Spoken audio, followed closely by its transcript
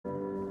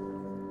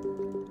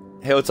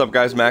Hey, what's up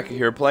guys, Macca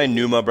here, playing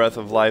Pneuma Breath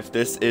of Life.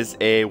 This is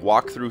a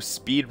walkthrough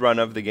speed run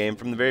of the game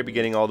from the very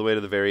beginning all the way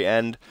to the very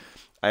end.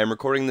 I am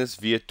recording this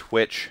via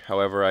Twitch,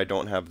 however I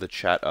don't have the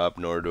chat up,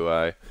 nor do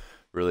I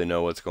really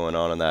know what's going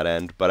on that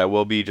end. But I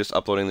will be just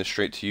uploading this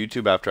straight to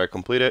YouTube after I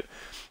complete it.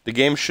 The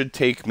game should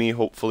take me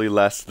hopefully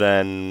less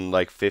than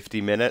like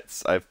 50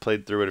 minutes. I've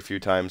played through it a few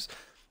times.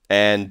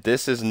 And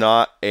this is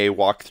not a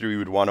walkthrough you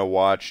would want to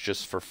watch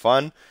just for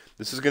fun.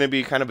 This is going to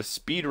be kind of a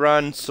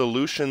speedrun,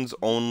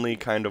 solutions-only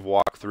kind of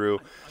walkthrough.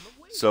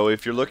 So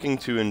if you're looking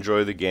to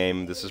enjoy the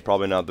game, this is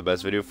probably not the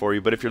best video for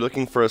you. But if you're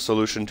looking for a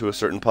solution to a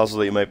certain puzzle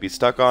that you might be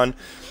stuck on,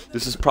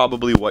 this is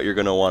probably what you're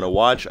going to want to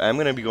watch. I'm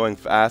going to be going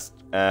fast.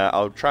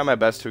 I'll try my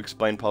best to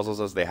explain puzzles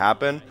as they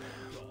happen.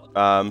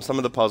 Some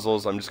of the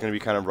puzzles I'm just going to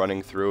be kind of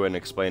running through and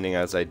explaining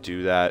as I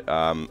do that.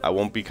 I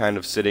won't be kind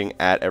of sitting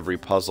at every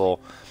puzzle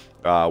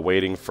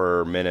waiting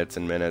for minutes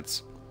and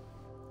minutes.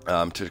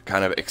 To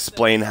kind of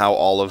explain how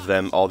all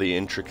the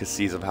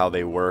intricacies of how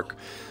they work.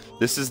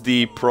 This is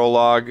the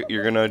prologue.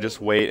 You're gonna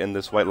just wait and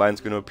this white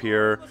line's gonna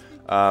appear.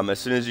 As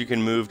soon as you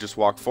can move, just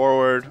walk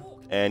forward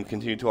and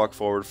continue to walk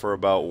forward for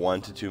about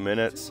 1 to 2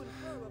 minutes.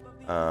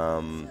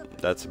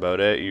 That's about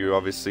it. You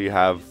obviously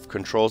have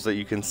controls that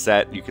you can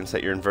set. You can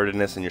set your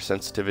invertedness and your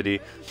sensitivity,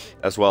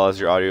 as well as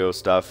your audio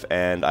stuff.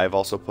 And I've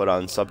also put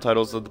on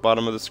subtitles at the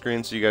bottom of the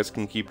screen so you guys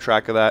can keep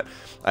track of that.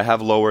 I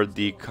have lowered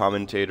the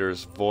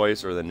commentator's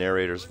voice, or the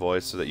narrator's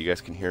voice, so that you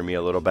guys can hear me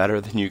a little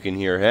better than you can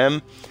hear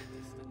him.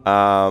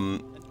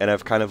 And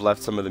I've kind of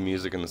left some of the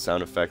music and the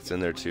sound effects in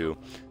there too.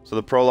 So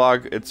the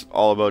prologue, it's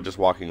all about just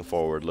walking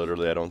forward.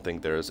 Literally, I don't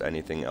think there's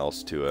anything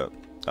else to it.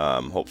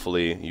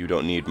 Hopefully you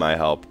don't need my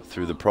help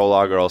through the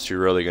prologue, or else you're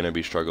really going to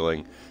be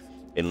struggling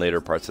in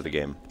later parts of the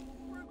game.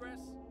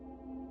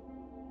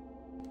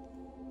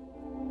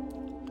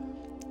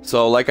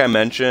 So like I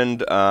mentioned,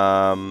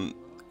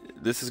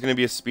 this is going to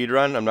be a speed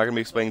run. I'm not going to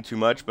be explaining too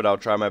much, but I'll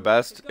try my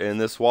best. In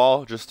this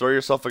wall, just throw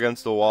yourself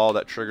against the wall.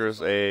 That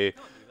triggers a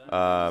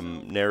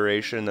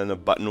narration, then the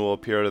button will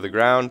appear out of the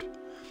ground.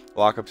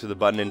 Walk up to the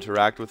button,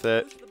 interact with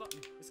it,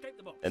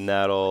 and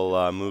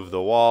that'll move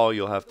the wall.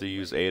 You'll have to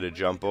use A to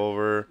jump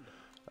over,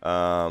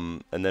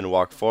 and then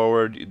walk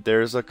forward.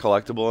 There's a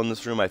collectible in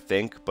this room, I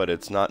think, but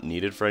it's not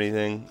needed for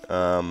anything.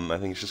 I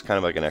think it's just kind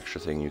of like an extra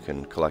thing you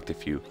can collect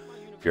if you're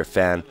a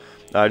fan.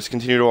 Just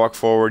continue to walk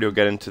forward. You'll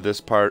get into this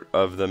part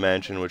of the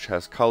mansion which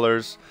has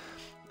colors,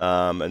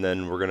 and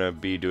then we're gonna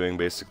be doing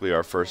basically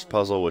our first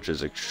puzzle, which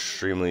is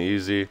extremely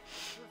easy.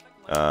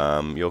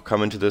 You'll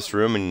come into this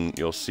room and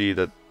you'll see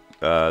that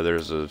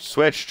there's a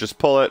switch. Just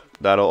pull it.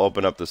 That'll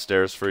open up the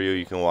stairs for you.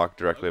 You can walk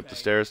directly up the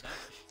stairs.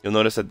 You'll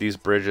notice that these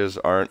bridges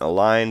aren't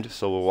aligned,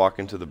 so we'll walk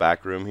into the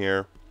back room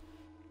here,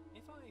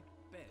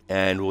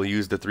 and we'll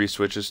use the 3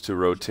 switches to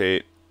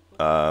rotate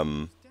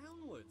the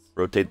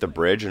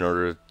bridge in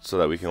order so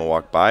that we can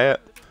walk by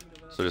it.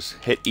 So just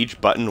hit each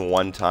button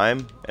 1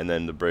 time, and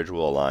then the bridge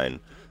will align.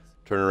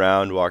 Turn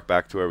around, walk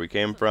back to where we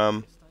came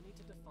from,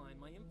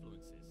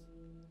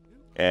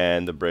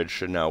 and the bridge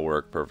should now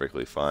work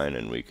perfectly fine,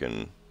 and we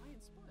can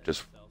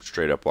just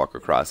straight up walk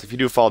across. If you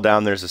do fall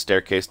down, there's a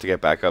staircase to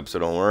get back up, so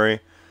don't worry.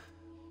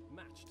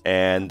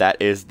 And that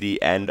is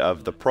the end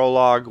of the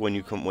prologue. When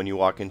you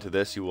walk into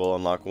this, you will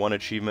unlock 1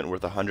 achievement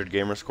worth 100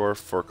 gamer score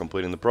for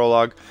completing the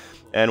prologue.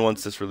 And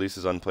once this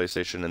releases on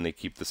PlayStation and they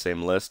keep the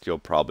same list, you'll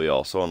probably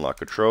also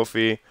unlock a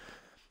trophy.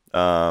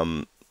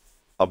 I'll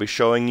be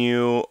showing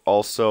you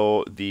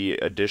also the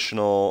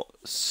additional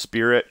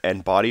spirit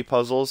and body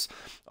puzzles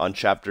on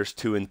chapters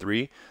 2 and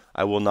 3.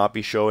 I will not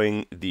be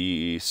showing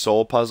the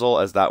soul puzzle,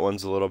 as that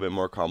one's a little bit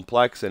more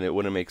complex and it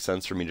wouldn't make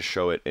sense for me to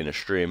show it in a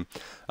stream.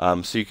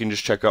 So you can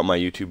just check out my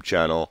YouTube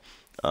channel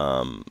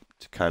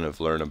to kind of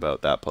learn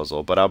about that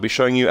puzzle. But I'll be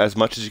showing you as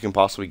much as you can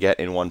possibly get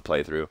in one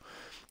playthrough,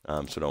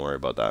 so don't worry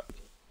about that.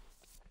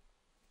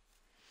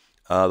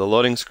 The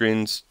loading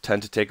screens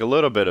tend to take a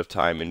little bit of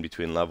time in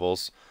between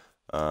levels,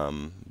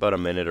 about a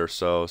minute or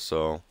so,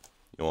 so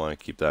you'll want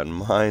to keep that in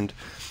mind.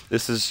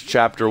 This is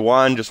chapter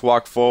 1. Just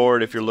walk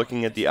forward. If you're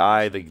looking at the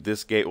eye,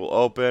 this gate will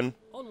open.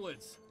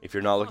 If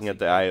you're not looking at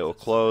the eye, it will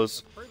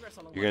close.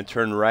 You're going to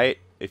turn right.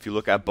 If you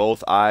look at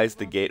both eyes,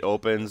 the gate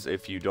opens.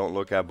 If you don't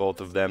look at both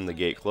of them, the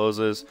gate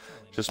closes.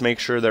 Just make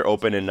sure they're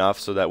open enough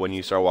so that when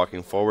you start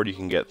walking forward, you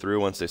can get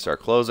through once they start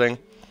closing.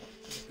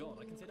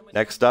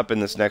 Next up, in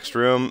this next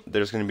room,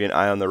 there's going to be an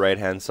eye on the right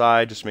hand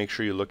side. Just make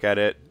sure you look at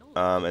it,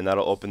 and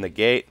that'll open the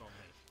gate.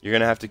 You're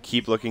going to have to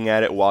keep looking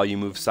at it while you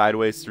move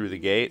sideways through the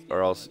gate,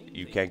 or else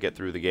you can't get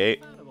through the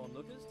gate.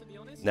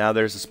 Now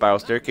there's a spiral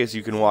staircase.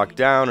 You can walk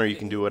down, or you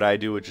can do what I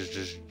do, which is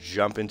just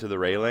jump into the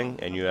railing,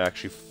 and you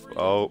actually...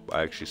 oh,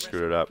 I actually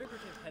screwed it up.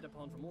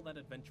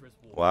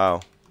 Wow.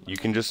 You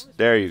can just...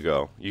 there you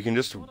go. You can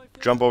just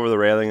jump over the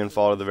railing and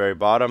fall to the very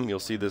bottom. You'll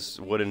see this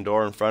wooden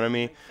door in front of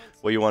me.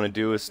 What you want to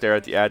do is stare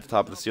at the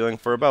top of the ceiling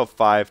for about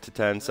 5 to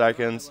 10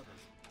 seconds.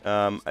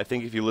 I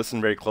think if you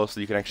listen very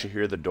closely, you can actually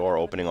hear the door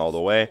opening all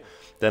the way.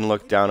 Then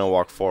look down and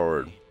walk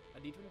forward.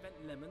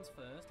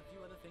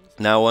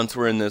 Now once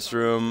we're in this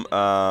room,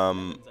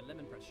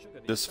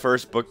 this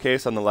first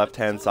bookcase on the left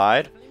hand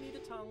side,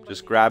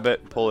 Just grab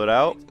it, pull it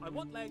out.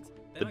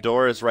 The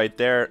door is right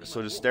there,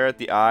 so just stare at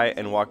the eye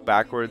and walk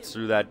backwards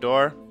through that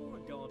door.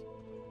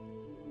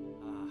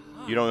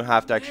 You don't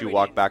have to actually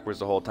walk backwards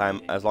the whole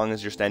time, as long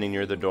as you're standing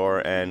near the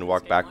door and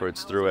walk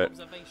backwards through it.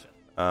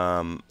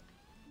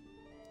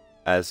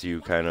 As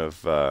you kind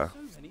of,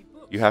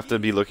 you have to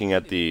be looking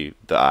at the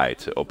eye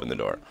to open the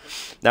door.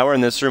 Now we're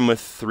in this room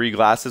with 3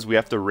 glasses. We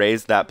have to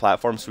raise that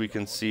platform so we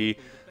can see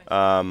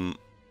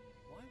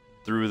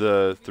through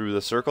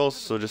the circles.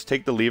 So just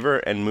take the lever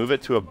and move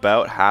it to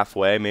about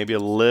halfway, maybe a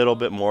little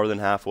bit more than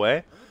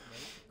halfway.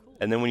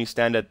 And then when you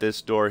stand at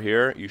this door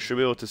here, you should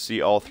be able to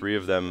see all 3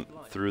 of them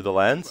through the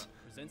lens.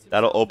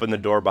 That'll open the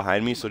door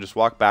behind me, so just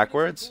walk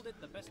backwards,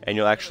 and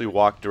you'll actually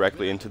walk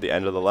directly into the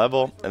end of the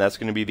level, and that's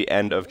going to be the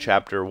end of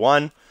Chapter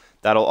 1.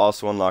 That'll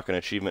also unlock an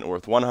achievement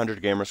worth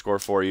 100 gamer score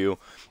for you,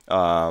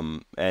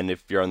 and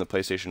if you're on the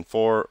PlayStation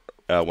 4,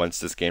 once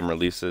this game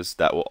releases,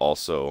 that will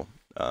also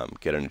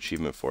get an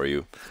achievement for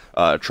you,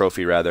 a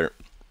trophy rather.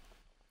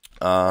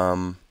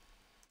 So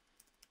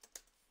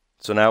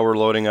now we're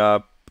loading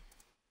up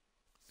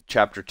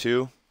Chapter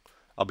 2.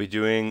 I'll be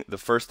doing, the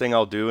first thing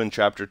I'll do in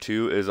Chapter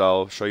 2 is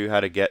I'll show you how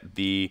to get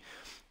the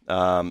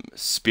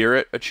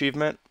Spirit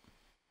achievement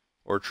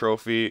or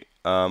trophy.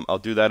 I'll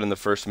do that in the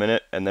first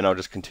minute, and then I'll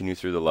just continue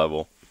through the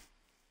level.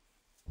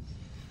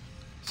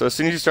 So as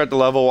soon as you start the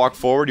level, walk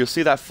forward. You'll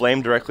see that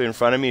flame directly in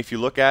front of me. If you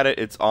look at it,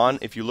 it's on.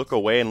 If you look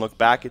away and look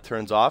back, it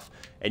turns off,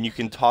 and you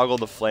can toggle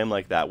the flame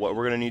like that. What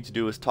we're going to need to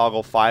do is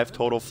toggle 5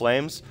 total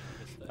flames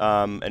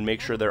and make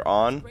sure they're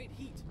on.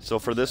 So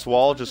for this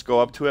wall, just go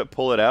up to it,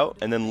 pull it out,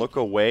 and then look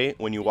away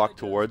when you walk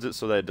towards it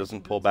so that it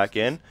doesn't pull back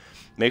in.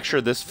 Make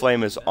sure this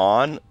flame is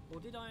on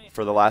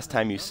for the last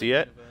time you see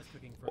it.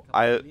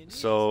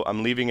 So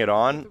I'm leaving it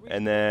on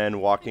and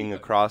then walking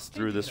across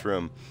through this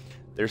room.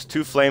 There's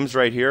 2 flames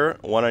right here,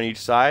 1 on each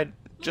side.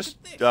 Just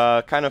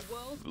kind of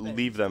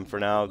leave them for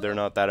now. They're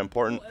not that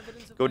important.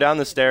 Go down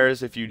the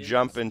stairs. If you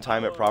jump and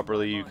time it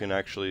properly, you can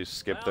actually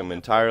skip them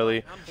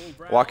entirely.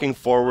 Walking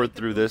forward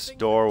through this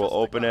door will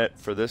open it.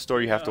 For this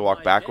door, you have to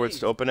walk backwards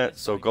to open it.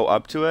 So go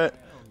up to it.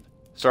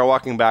 Start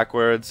walking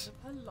backwards.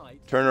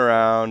 Turn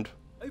around.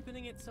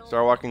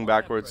 Start walking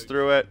backwards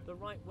through it.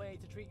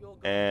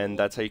 And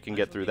that's how you can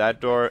get through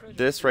that door.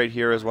 This right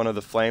here is one of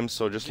the flames.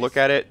 So just look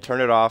at it, turn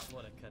it off,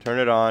 turn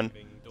it on,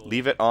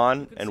 leave it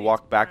on, and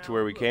walk back to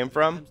where we came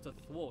from.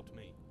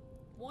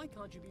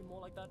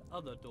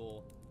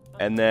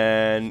 And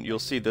then you'll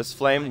see this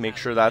flame. Make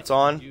sure that's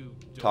on.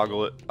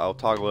 Toggle it. I'll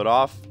toggle it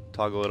off.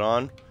 Toggle it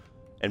on.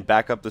 And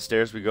back up the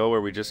stairs we go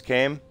where we just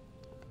came.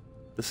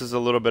 This is a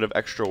little bit of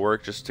extra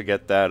work just to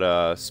get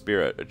that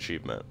Spirit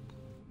achievement.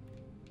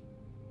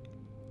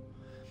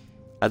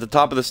 At the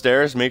top of the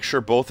stairs, make sure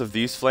both of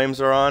these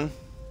flames are on.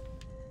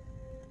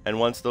 And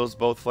once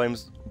both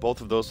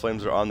of those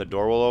flames are on, the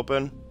door will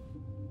open.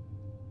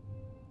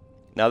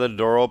 Now that the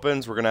door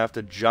opens, we're going to have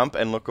to jump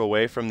and look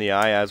away from the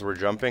eye as we're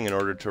jumping in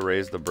order to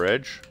raise the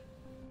bridge.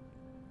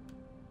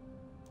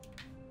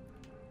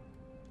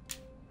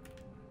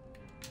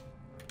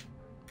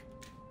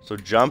 So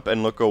jump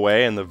and look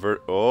away and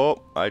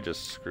oh, I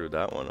just screwed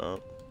that one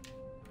up.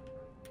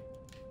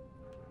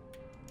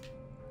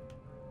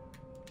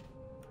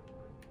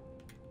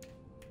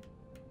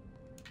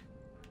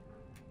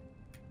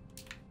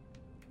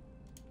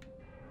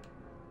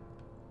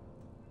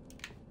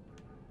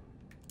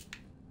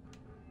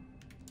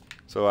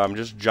 So I'm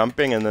just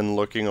jumping and then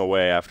looking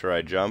away after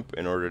I jump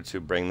in order to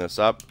bring this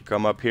up.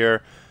 Come up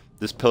here.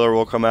 This pillar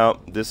will come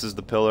out. This is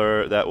the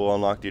pillar that will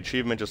unlock the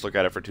achievement. Just look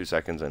at it for 2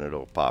 seconds and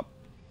it'll pop.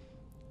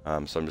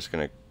 So I'm just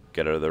going to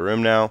get out of the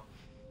room now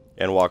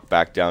and walk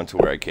back down to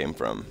where I came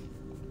from.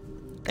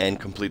 And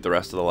complete the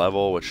rest of the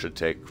level, which should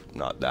take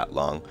not that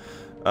long.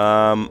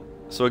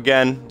 So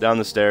again, down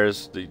the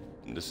stairs.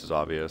 This is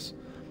obvious.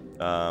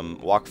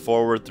 Walk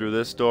forward through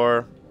this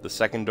door. The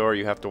second door,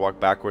 you have to walk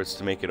backwards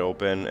to make it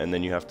open, and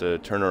then you have to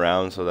turn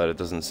around so that it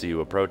doesn't see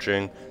you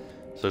approaching.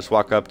 So just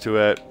walk up to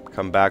it,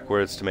 come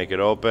backwards to make it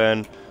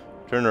open,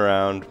 turn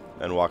around,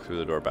 and walk through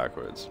the door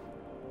backwards.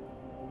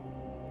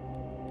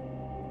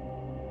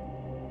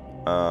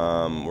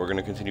 We're going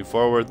to continue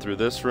forward through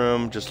this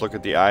room. Just look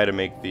at the eye to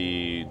make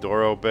the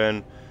door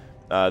open.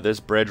 This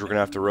bridge, we're going to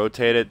have to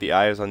rotate it. The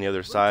eye is on the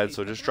other side,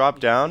 so just drop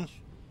down,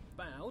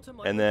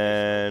 and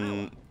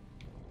then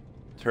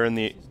turn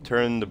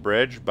the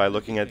bridge by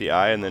looking at the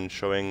eye and then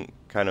showing,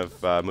 kind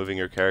of moving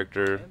your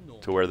character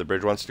to where the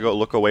bridge wants to go.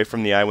 Look away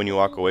from the eye when you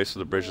walk away so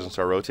the bridge doesn't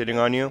start rotating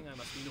on you.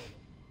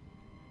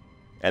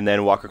 And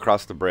then walk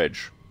across the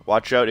bridge.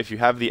 Watch out, if you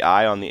have the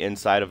eye on the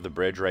inside of the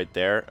bridge right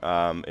there,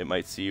 it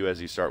might see you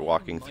as you start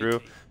walking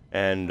through,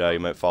 and you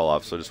might fall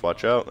off, so just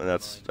watch out. And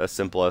that's as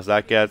simple as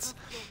that gets.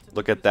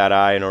 Look at that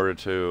eye in order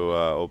to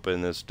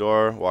open this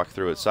door. Walk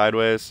through it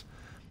sideways.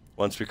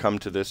 Once we come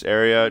to this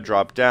area,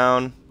 drop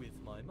down.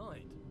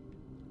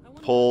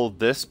 Pull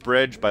this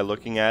bridge by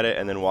looking at it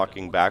and then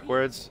walking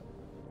backwards.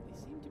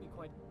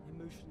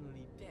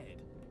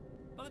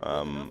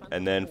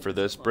 And then for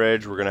this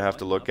bridge, we're going to have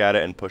to look at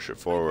it and push it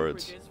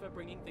forwards.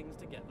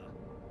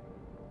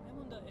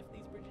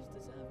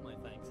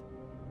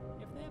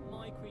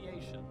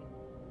 creation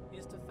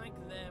is to thank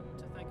them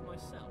to thank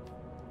myself.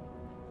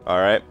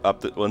 Alright,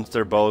 once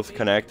they're both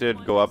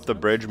connected, go up the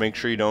bridge. Make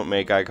sure you don't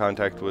make eye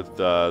contact with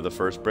the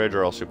first bridge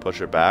or else you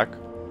push it back.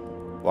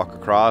 Walk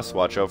across,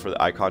 watch out for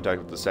the eye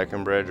contact with the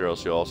second bridge or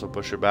else you'll also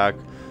push it back.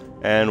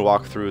 And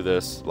walk through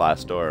this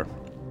last door.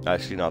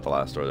 Actually, not the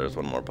last door, there's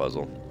one more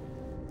puzzle.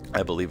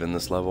 I believe in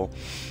this level.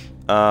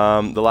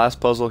 The last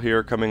puzzle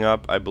here coming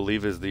up, I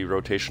believe, is the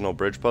rotational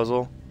bridge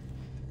puzzle.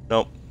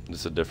 Nope,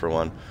 this is a different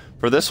one.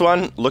 For this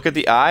one, look at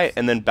the eye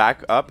and then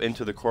back up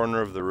into the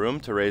corner of the room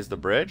to raise the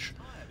bridge.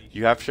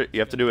 You have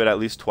to do it at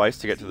least twice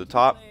to get to the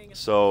top.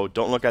 So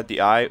don't look at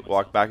the eye,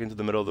 walk back into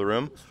the middle of the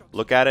room,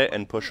 look at it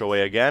and push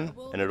away again,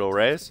 and it'll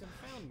raise.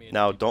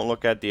 Now don't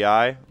look at the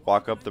eye,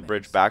 walk up the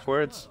bridge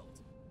backwards.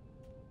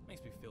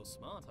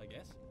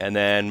 And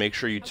then make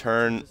sure you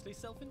turn,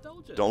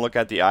 don't look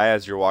at the eye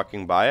as you're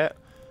walking by it.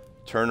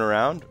 Turn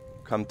around,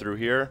 come through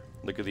here,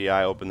 look at the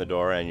eye, open the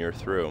door, and you're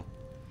through.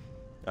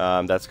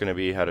 That's going to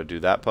be how to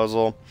do that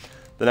puzzle.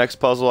 The next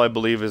puzzle, I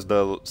believe, is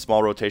the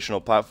small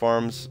rotational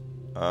platforms.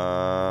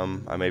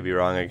 I may be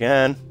wrong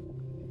again.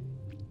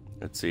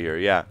 Let's see here.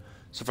 Yeah.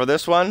 So for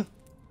this one,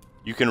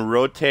 you can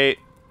rotate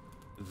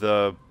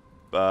the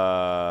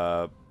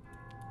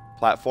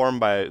platform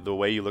by the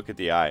way you look at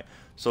the eye.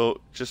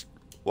 So just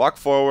walk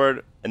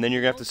forward, and then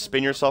you're going to have to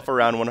spin yourself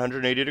around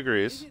 180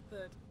 degrees.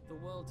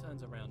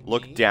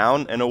 Look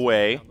down and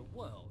away,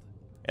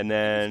 and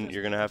then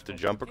you're going to have to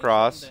jump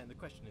across,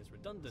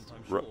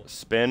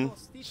 spin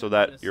so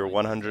that you're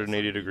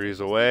 180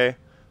 degrees away,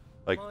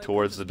 like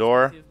towards the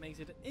door.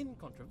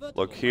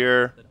 Look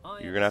here,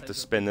 you're going to have to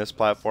spin this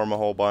platform a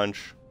whole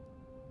bunch.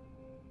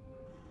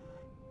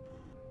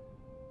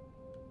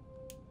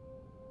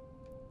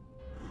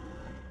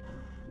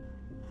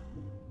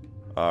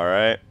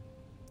 Alright,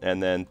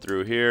 and then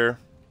through here.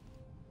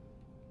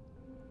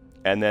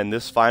 And then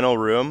this final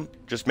room,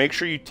 just make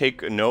sure you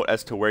take a note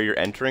as to where you're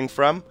entering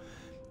from.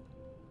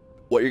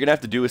 What you're gonna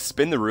have to do is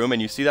spin the room, and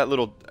you see that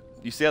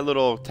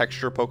little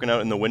texture poking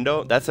out in the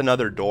window? That's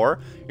another door.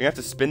 You're gonna have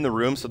to spin the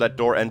room so that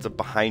door ends up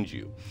behind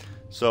you.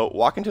 So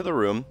walk into the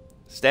room,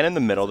 stand in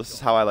the middle, this is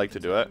how I like to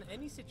do it,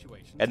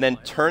 and then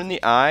turn the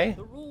eye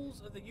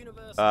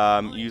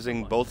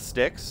using both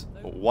sticks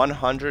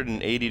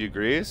 180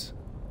 degrees.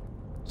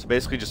 So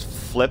basically just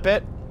flip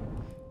it.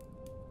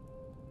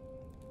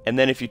 And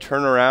then if you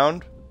turn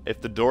around, if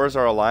the doors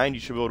are aligned,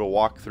 you should be able to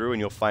walk through and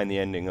you'll find the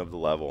ending of the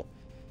level.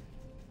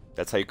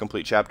 That's how you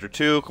complete Chapter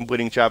 2.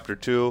 Completing Chapter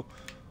 2,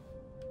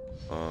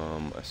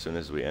 as soon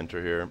as we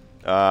enter here,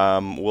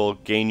 will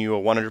gain you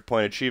a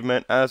 100-point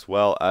achievement as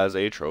well as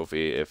a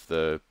trophy if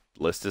the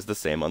list is the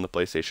same on the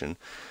PlayStation.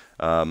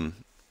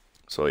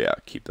 So yeah,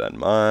 keep that in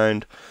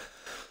mind.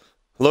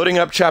 Loading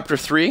up Chapter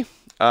 3.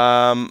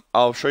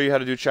 I'll show you how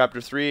to do Chapter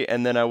 3,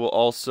 and then I will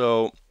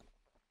also...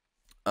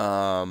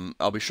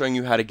 I'll be showing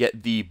you how to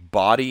get the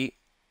body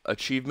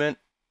achievement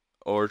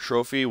or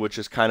trophy, which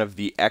is kind of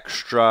the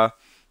extra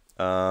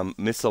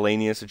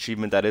miscellaneous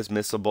achievement that is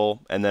missable,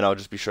 and then I'll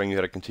just be showing you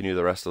how to continue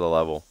the rest of the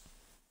level.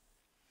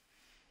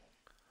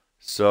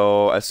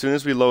 So as soon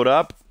as we load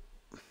up,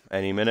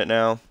 any minute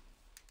now,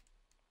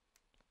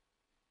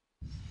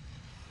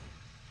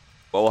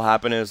 what will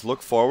happen is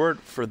look forward.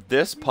 For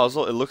this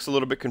puzzle, it looks a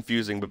little bit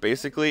confusing, but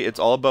basically it's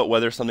all about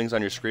whether something's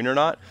on your screen or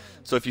not.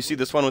 So if you see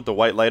this one with the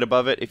white light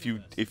above it, if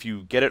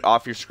you get it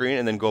off your screen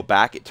and then go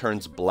back, it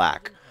turns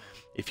black.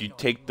 If you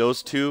take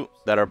those two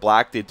that are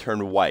black, they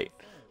turn white.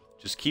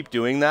 Just keep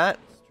doing that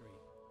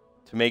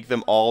to make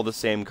them all the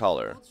same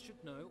color.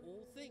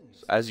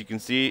 So as you can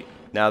see,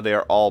 now they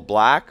are all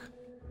black,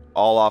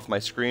 all off my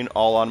screen,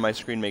 all on my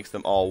screen makes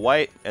them all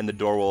white, and the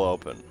door will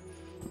open.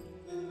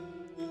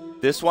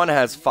 This one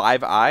has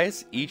 5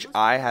 eyes. Each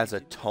eye has a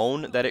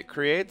tone that it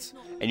creates,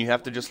 and you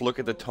have to just look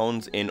at the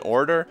tones in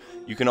order.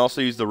 You can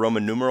also use the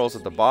Roman numerals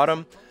at the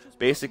bottom.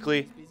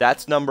 Basically,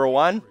 that's number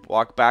 1.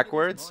 Walk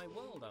backwards.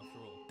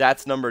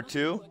 That's number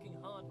 2.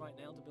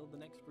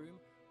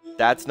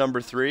 That's number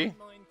 3.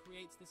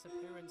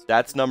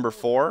 That's number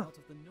 4.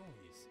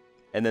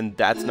 And then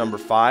that's number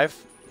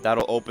 5.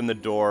 That'll open the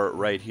door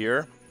right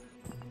here.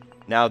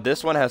 Now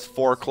this one has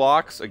 4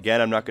 clocks.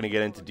 Again, I'm not going to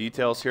get into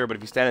details here, but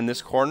if you stand in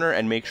this corner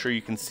and make sure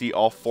you can see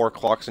all 4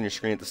 clocks on your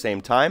screen at the same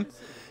time,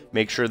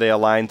 make sure they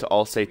align to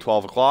all say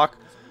 12 o'clock,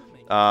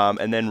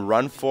 and then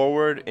run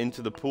forward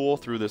into the pool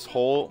through this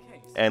hole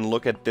and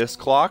look at this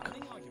clock.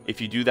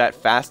 If you do that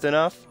fast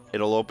enough,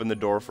 it'll open the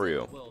door for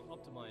you.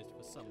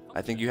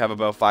 I think you have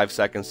about 5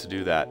 seconds to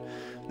do that.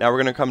 Now we're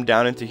going to come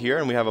down into here,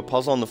 and we have a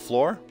puzzle on the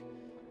floor.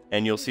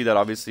 And you'll see that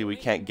obviously we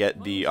can't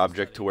get the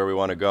object to where we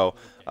want to go.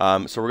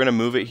 So we're going to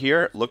move it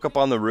here, look up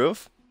on the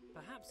roof,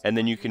 and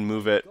then you can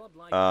move it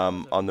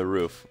on the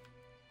roof.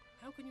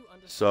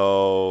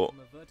 So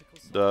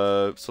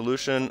the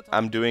solution,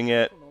 I'm doing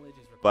it,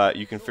 but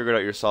you can figure it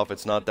out yourself.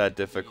 It's not that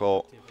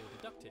difficult.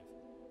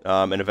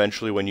 And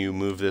eventually when you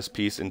move this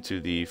piece into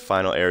the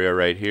final area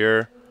right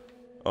here,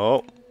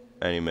 oh,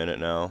 any minute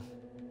now,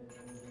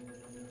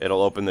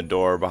 it'll open the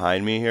door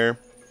behind me here.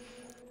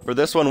 For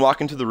this one,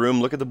 walk into the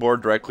room, look at the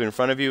board directly in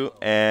front of you,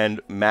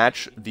 and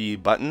match the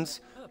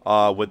buttons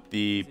with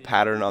the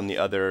pattern on the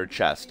other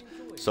chest.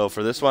 So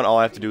for this one, all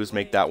I have to do is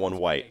make that one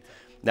white.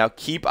 Now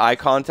keep eye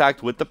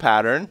contact with the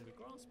pattern.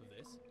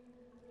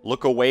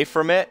 Look away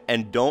from it,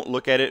 and don't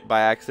look at it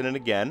by accident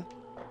again.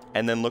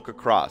 And then look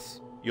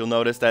across. You'll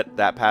notice that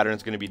that pattern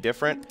is going to be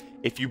different.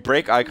 If you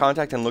break eye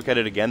contact and look at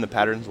it again, the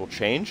patterns will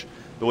change.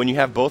 But when you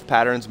have both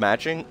patterns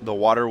matching, the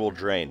water will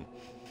drain.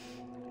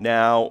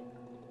 Now,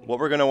 what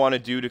we're going to want to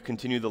do to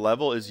continue the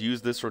level is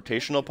use this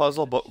rotational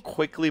puzzle. But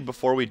quickly,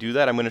 before we do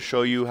that, I'm going to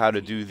show you how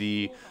to do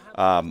the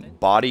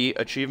body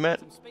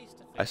achievement.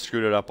 I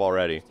screwed it up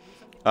already.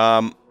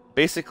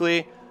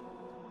 Basically,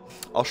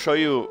 I'll show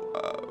you...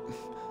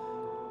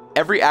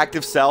 every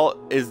active cell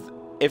is...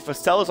 If a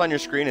cell is on your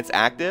screen, it's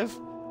active.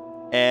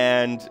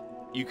 And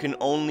you can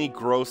only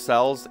grow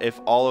cells if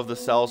all of the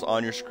cells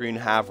on your screen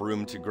have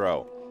room to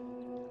grow.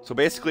 So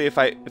basically, if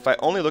I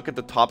only look at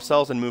the top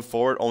cells and move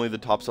forward, only the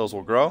top cells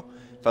will grow.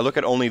 If I look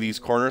at only these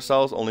corner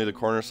cells, only the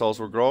corner cells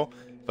will grow.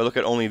 If I look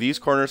at only these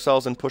corner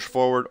cells and push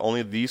forward,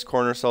 only these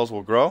corner cells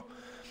will grow.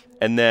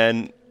 And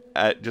then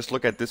just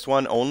look at this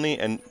one only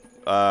and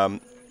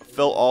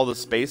fill all the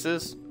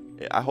spaces.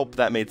 I hope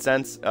that made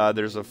sense.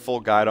 There's a full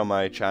guide on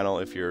my channel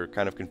if you're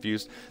kind of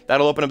confused.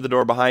 That'll open up the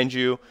door behind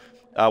you.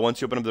 Once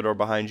you open up the door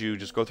behind you,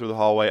 just go through the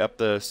hallway, up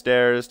the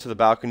stairs to the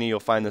balcony. You'll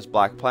find this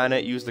black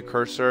planet. Use the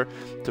cursor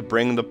to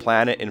bring the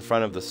planet in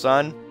front of the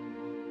sun.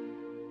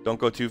 Don't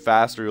go too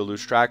fast or you'll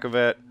lose track of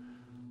it.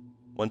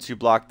 Once you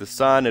block the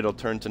sun, it'll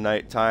turn to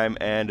nighttime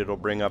and it'll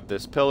bring up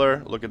this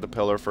pillar. Look at the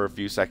pillar for a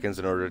few seconds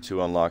in order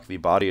to unlock the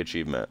body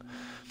achievement.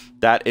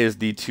 That is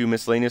the two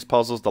miscellaneous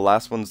puzzles. The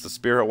last one's the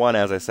spirit one.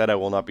 As I said, I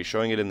will not be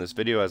showing it in this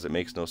video as it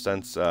makes no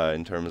sense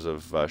in terms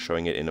of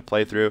showing it in a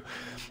playthrough.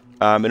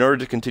 In order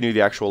to continue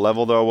the actual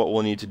level, though, what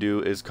we'll need to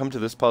do is come to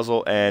this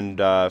puzzle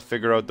and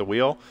figure out the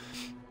wheel.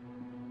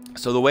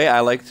 So the way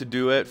I like to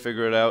do it,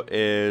 figure it out,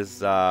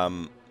 is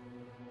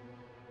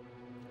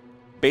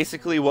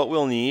basically what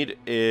we'll need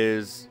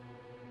is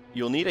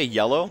you'll need a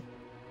yellow,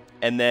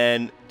 and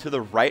then to the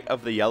right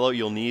of the yellow,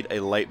 you'll need a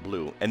light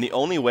blue. And the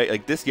only way,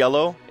 like this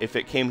yellow, if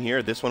it came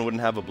here, this one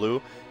wouldn't have a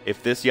blue.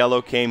 If this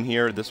yellow came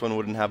here, this one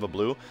wouldn't have a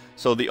blue.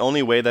 So the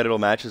only way that it'll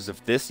match is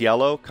if this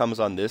yellow comes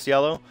on this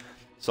yellow.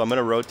 So I'm going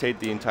to rotate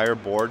the entire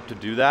board to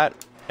do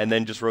that, and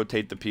then just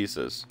rotate the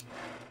pieces.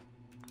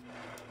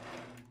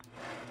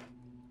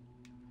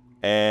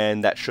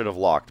 And that should have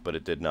locked, but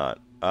it did not.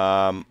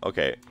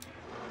 Okay.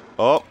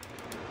 Oh.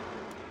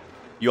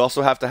 You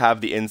also have to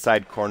have the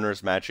inside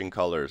corners matching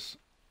colors.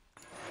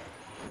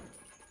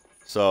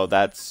 So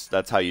that's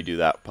how you do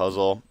that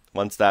puzzle.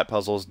 Once that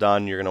puzzle's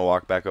done, you're going to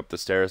walk back up the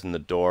stairs, and the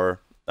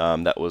door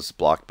that was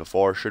blocked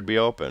before should be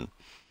open.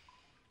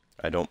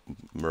 I don't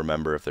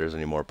remember if there's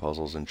any more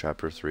puzzles in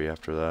Chapter 3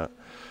 after that.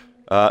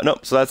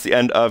 Nope, so that's the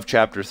end of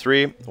Chapter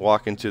 3.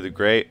 Walk into the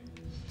grate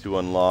to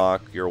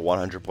unlock your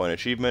 100-point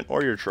achievement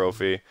or your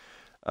trophy.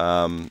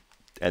 And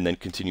then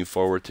continue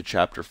forward to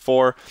Chapter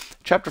 4.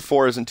 Chapter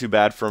 4 isn't too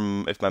bad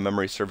from, if my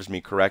memory serves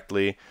me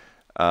correctly.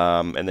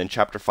 And then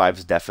Chapter 5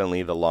 is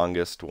definitely the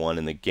longest one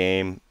in the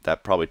game.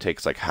 That probably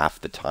takes like half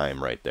the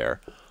time right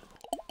there.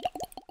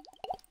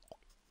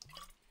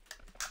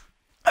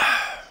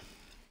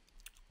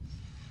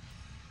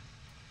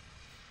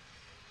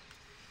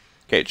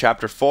 Okay,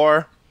 Chapter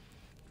 4.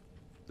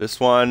 This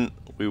one,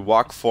 we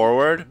walk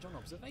forward.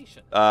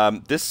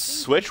 This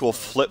switch will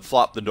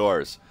flip-flop the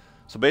doors.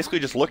 So basically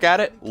just look at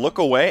it, look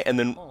away, and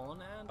then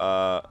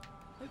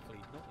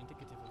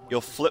you'll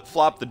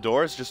flip-flop the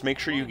doors. Just make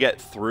sure you get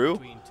through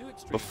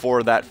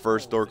before that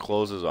first door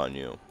closes on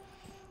you.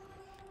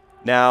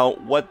 Now,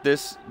 what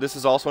this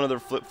is also another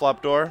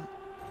flip-flop door.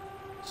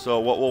 So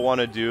what we'll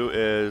want to do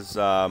is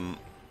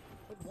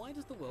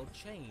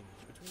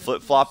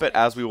flip-flop it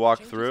as we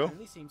walk through.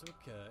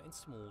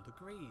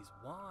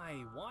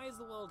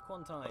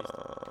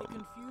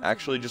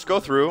 Actually, just go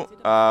through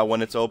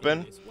when it's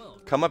open.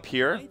 Come up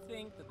here,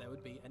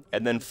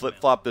 and then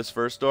flip-flop this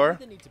first door,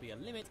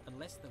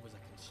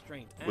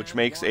 which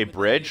makes a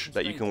bridge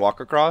that you can walk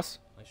across.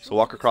 So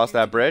walk across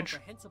that bridge,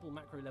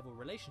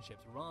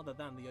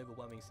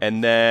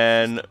 and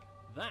then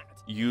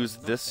use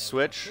this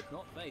switch.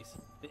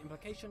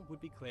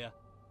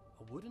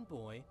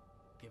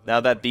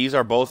 Now that these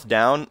are both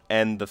down,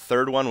 and the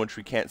third one, which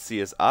we can't see,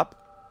 is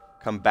up,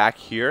 come back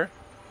here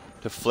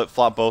to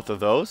flip-flop both of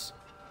those.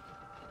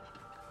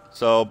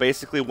 So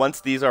basically,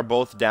 once these are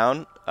both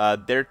down,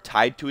 they're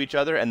tied to each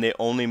other, and they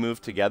only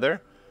move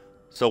together.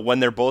 So when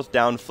they're both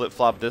down,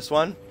 flip-flop this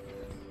one.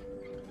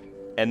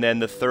 And then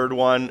the third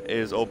one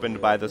is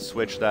opened by the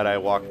switch that I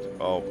walked...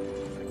 Oh,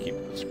 I keep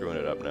screwing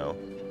it up now.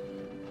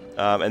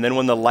 And then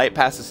when the light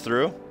passes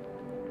through,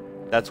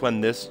 that's when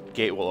this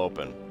gate will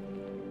open.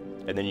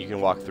 And then you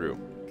can walk through.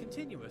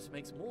 Continuous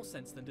makes more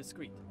sense than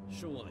discrete,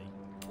 surely.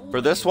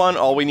 For this one,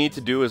 all we need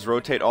to do is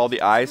rotate all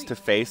the eyes to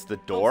face the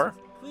door.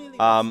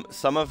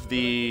 Some of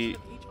the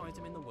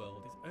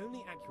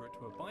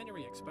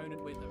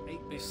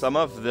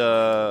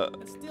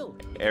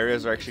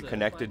areas are actually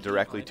connected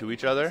directly to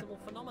each other.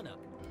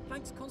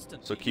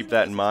 So keep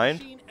that in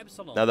mind.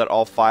 Now that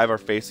all 5 are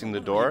facing the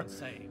door,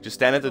 just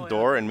stand at the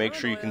door and make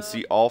sure you can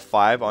see all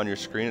 5 on your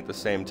screen at the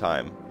same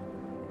time.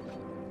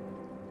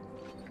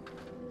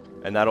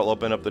 And that'll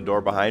open up the door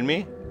behind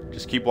me.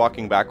 Just keep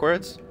walking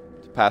backwards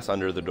to pass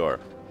under the door.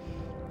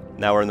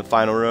 Now we're in the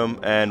final room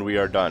and we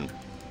are done.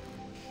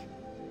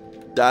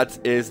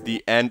 That is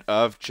the end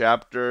of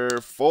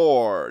chapter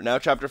 4. Now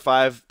chapter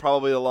 5,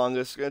 probably the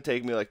longest. It's going to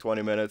take me like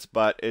 20 minutes,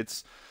 but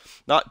it's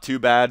not too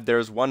bad.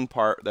 There's one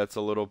part that's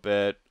a little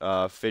bit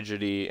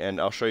fidgety, and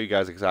I'll show you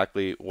guys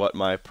exactly what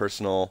my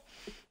personal,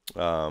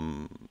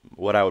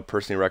 what I would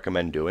personally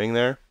recommend doing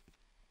there.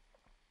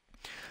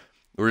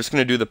 We're just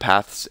going to do the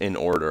paths in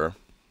order.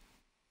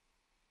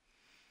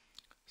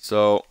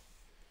 So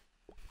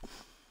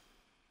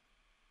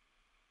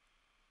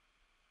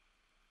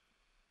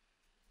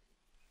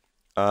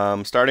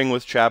starting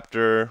with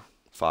chapter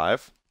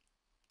 5,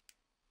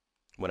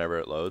 whenever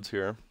it loads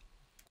here.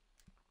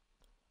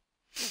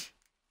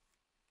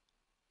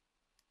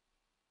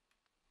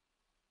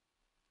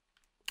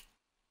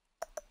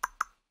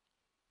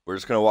 We're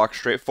just going to walk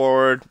straight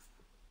forward.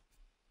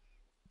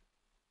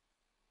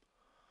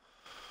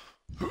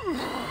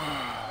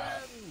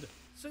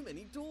 So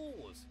many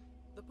doors.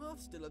 The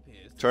path still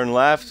appears. Turn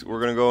left. We're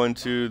going to go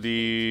into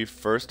the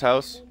first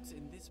house.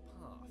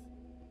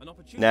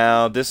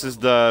 Now, this is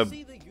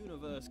the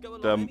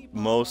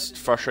most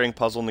frustrating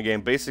puzzle in the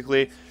game.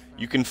 Basically,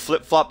 you can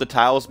flip-flop the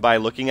tiles by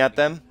looking at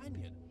them,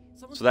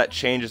 so that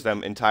changes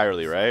them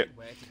entirely, right?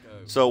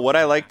 So what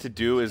I like to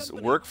do is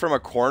work from a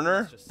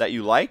corner that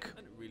you like,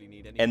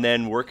 and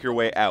then work your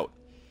way out.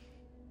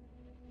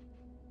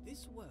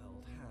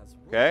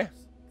 Okay?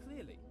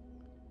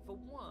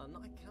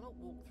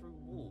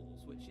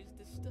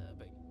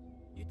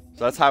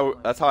 So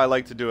that's how I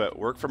like to do it.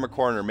 Work from a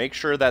corner. Make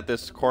sure that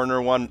this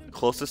corner one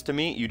closest to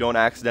me you don't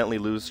accidentally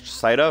lose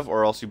sight of,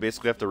 or else you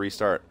basically have to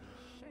restart.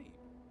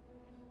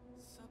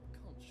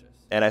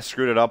 And I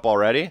screwed it up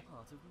already,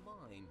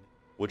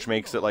 which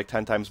makes it like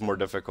 10 times more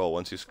difficult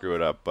once you screw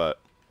it up, but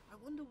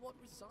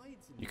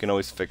you can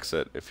always fix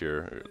it if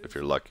you're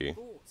lucky.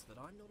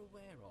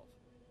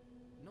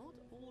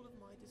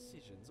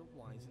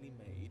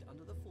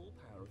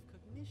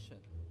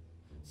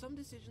 Some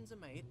decisions are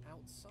made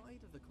outside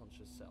of the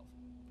conscious self.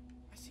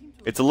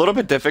 It's a little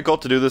bit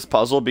difficult to do this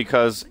puzzle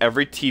because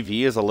every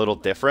TV is a little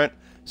different,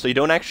 so you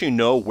don't actually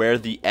know where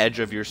the edge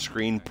of your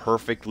screen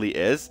perfectly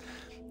is.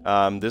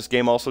 This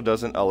game also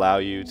doesn't allow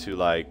you to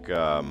like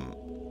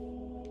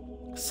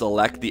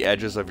select the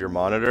edges of your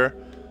monitor,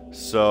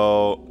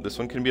 so this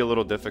one can be a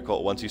little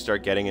difficult once you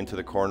start getting into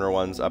the corner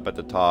ones up at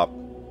the top.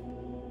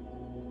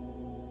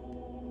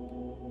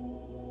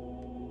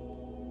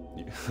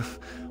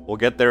 We'll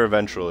get there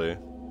eventually.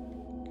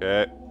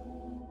 Okay.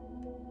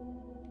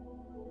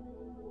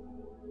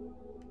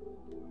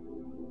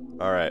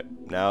 Alright,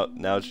 now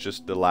it's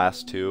just the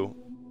last 2.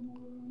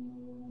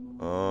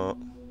 Alright,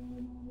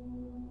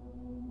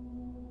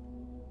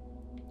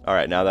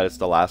 now that it's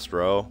the last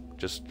row,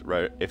 just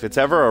right. If it's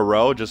ever a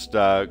row, just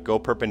go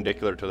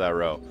perpendicular to that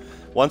row.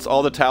 Once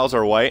all the tiles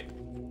are white,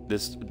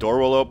 this door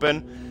will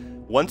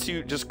open. Once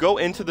you just go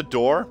into the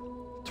door,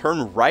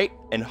 turn right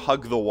and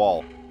hug the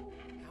wall.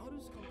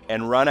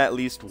 And run at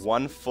least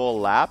 1 full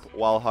lap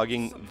while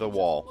hugging the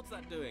wall.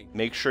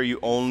 Make sure you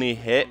only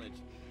hit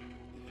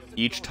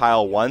each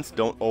tile once,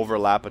 don't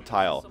overlap a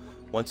tile.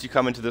 Once you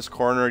come into this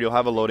corner, you'll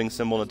have a loading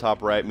symbol in the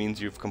top right, means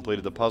you've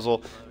completed the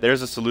puzzle.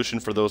 There's a solution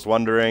for those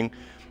wondering.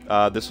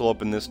 This will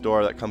open this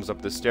door that comes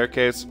up this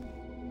staircase.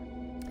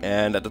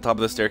 And at the top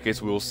of the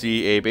staircase, we will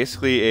see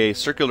basically a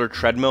circular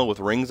treadmill with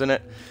rings in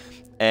it.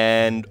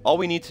 And all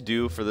we need to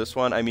do for this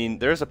one, I mean,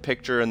 there's a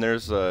picture and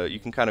there's you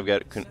can kind of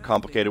get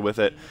complicated with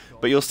it,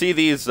 but you'll see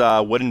these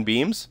wooden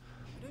beams.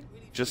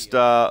 Just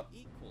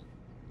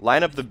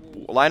line up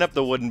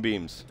the wooden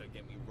beams.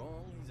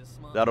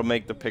 That'll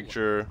make the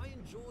picture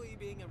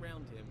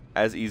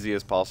as easy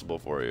as possible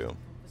for you.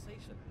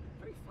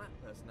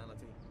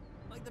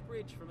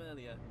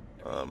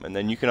 And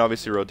then you can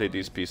obviously rotate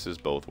these pieces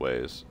both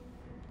ways.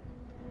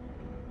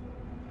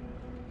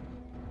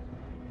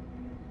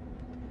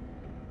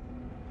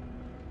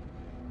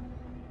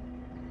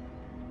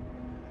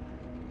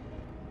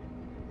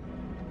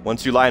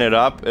 Once you line it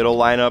up, it'll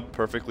line up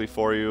perfectly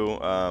for you.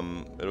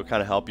 It'll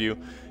kind of help you.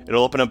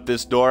 It'll open up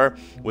this door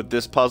with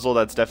this puzzle.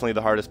 That's definitely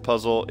the hardest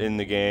puzzle in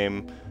the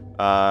game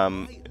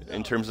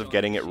in terms of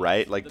getting it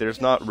right. Like,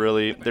 there's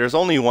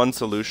only one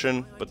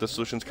solution, but the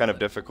solution's kind of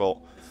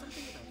difficult.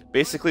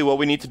 Basically, what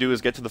we need to do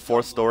is get to the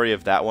 4th story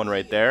of that one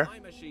right there.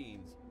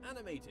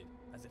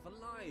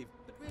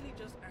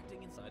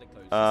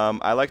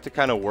 I like to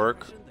kind of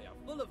work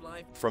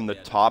from the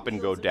top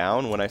and go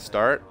down when I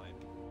start.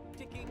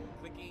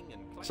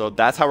 So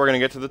that's how we're going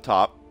to get to the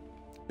top.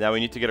 Now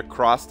we need to get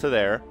across to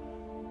there.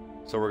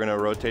 So we're going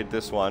to rotate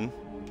this one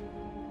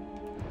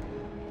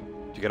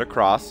to get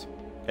across.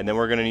 And then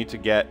we're going to need to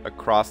get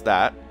across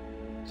that.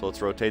 So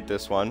let's rotate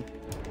this one.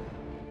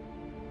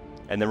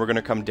 And then we're going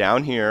to come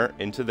down here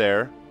into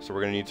there. So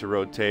we're going to need to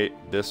rotate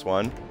this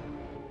one.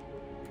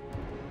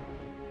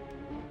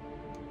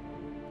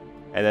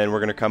 And then we're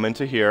going to come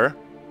into here.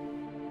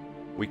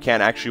 We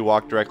can't actually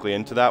walk directly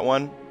into that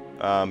one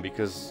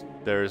because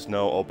there's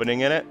no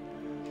opening in it.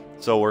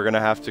 So we're going to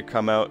have to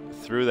come out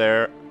through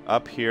there,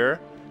 up here,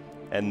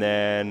 and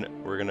then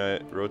we're going to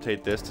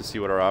rotate this to see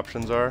what our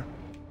options are.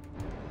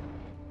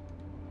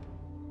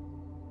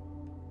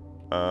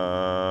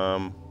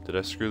 Did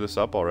I screw this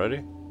up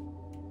already?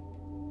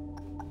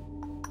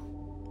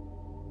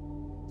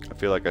 I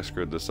feel like I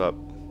screwed this up.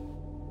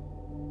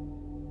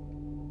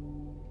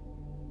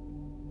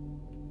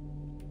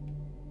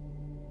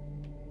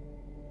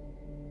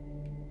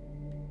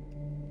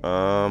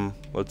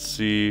 Let's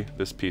see,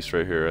 this piece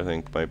right here I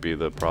think might be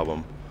the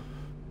problem.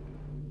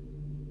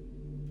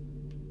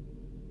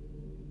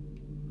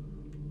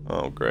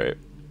 Oh, great.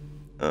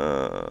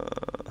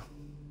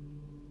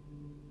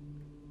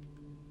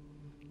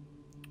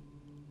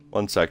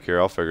 One sec here,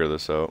 I'll figure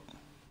this out.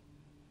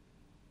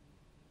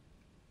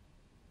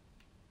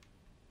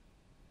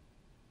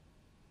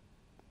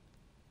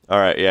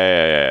 Alright,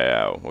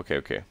 yeah.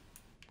 Okay.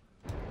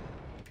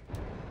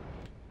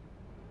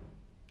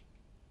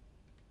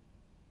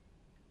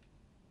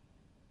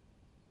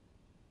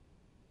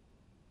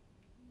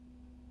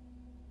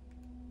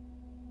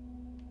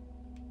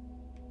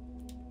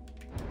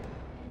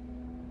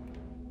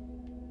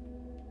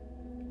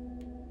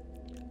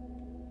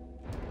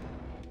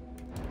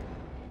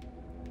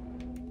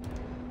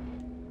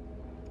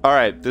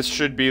 Alright, this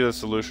should be the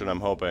solution, I'm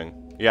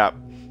hoping. Yeah.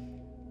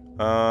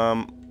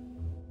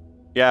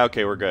 Yeah,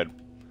 okay, we're good.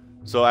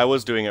 So I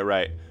was doing it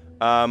right.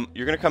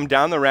 You're gonna come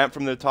down the ramp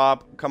from the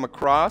top, come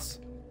across.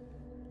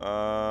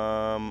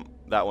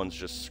 That one's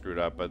just screwed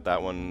up, but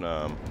that one's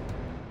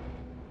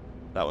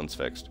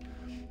fixed.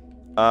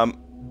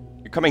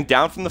 You're coming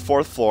down from the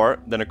 4th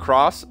floor, then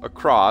across,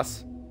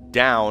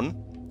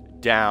 down,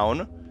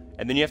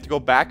 and then you have to go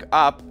back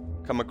up,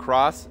 come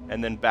across,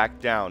 and then back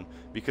down.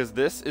 Because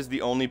this is the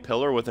only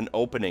pillar with an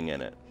opening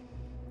in it.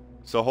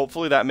 So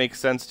hopefully that makes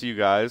sense to you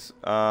guys.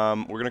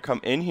 We're going to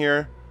come in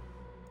here.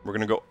 We're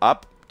going to go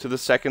up to the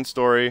 2nd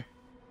story.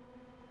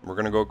 We're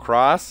going to go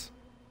across.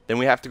 Then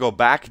we have to go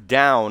back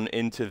down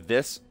into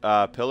this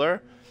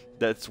pillar.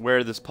 That's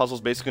where this puzzle's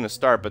basically going to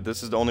start. But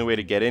this is the only way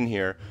to get in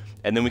here.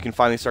 And then we can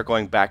finally start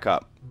going back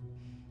up.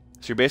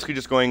 So you're basically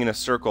just going in a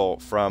circle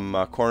from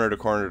corner to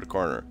corner to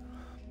corner.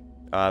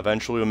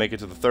 Eventually we'll make it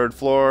to the 3rd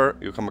floor.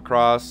 You'll come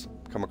across to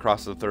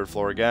the 3rd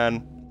floor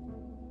again.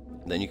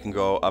 Then you can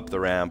go up the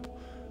ramp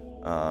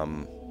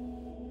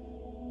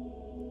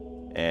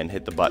and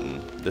hit the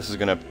button. This is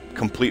going to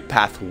complete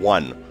path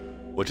 1,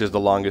 which is the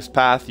longest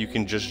path. You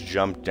can just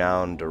jump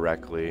down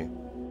directly.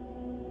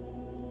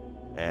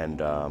 And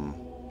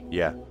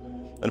yeah.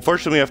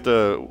 Unfortunately, we have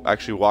to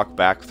actually walk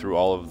back through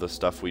all of the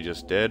stuff we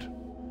just did.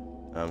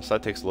 So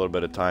that takes a little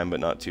bit of time, but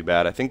not too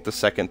bad. I think the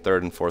 2nd,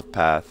 3rd, and 4th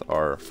path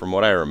are, from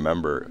what I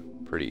remember,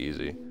 pretty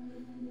easy.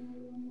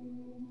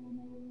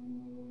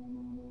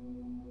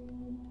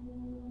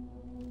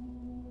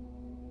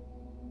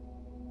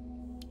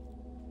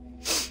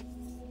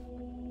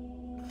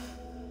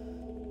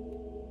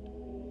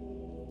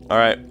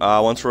 Alright,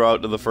 once we're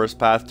out to the 1st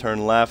path,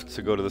 turn left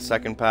to go to the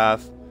 2nd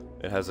path.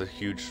 It has a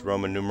huge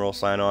Roman numeral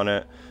sign on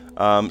it.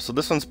 So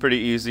this one's pretty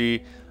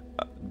easy.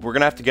 We're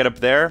going to have to get up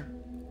there.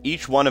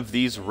 Each one of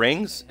these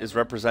rings is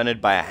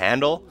represented by a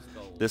handle.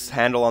 This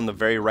handle on the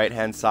very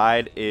right-hand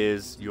side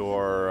is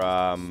your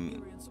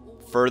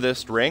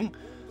furthest ring.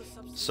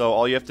 So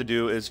all you have to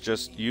do is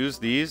just use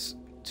these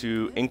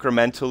to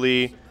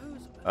incrementally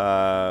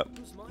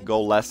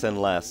go less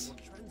and less.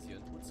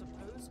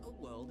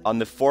 On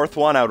the 4th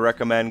one, I would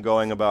recommend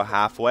going about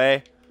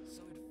halfway.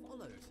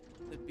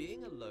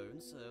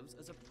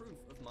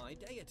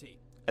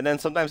 And then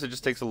sometimes it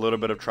just takes a little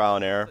bit of trial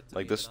and error.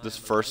 Like this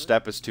first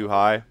step is too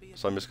high,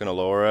 so I'm just going to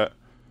lower it.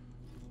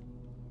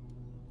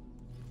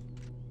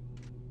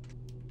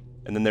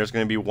 And then there's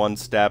going to be one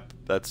step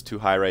that's too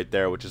high right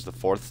there, which is the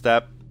 4th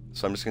step.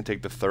 So I'm just going to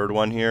take the 3rd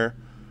one here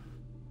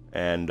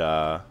and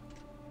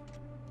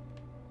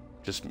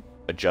just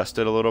adjust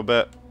it a little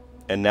bit.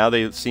 And now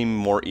they seem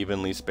more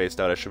evenly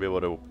spaced out. I should be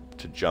able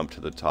to jump to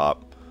the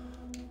top.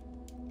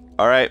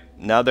 Alright,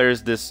 now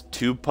there's this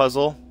tube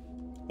puzzle.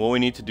 What we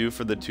need to do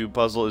for the tube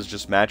puzzle is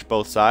just match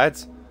both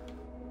sides.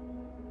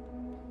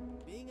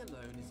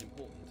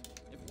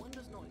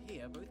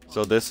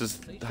 So this is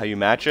how you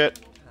match it,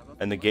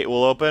 and the gate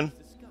will open.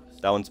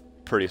 That one's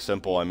pretty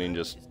simple. I mean,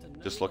 just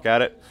look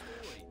at it.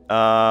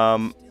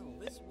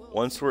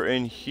 Once we're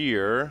in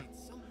here,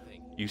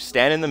 you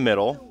stand in the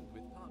middle.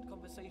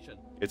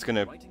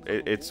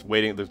 It's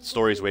waiting. The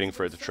story's waiting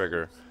for it to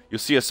trigger. You'll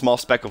see a small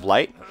speck of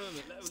light.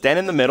 Stand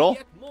in the middle.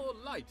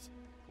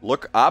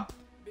 Look up.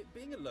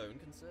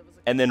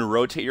 And then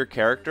rotate your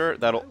character.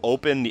 That'll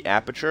open the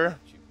aperture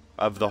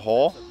of the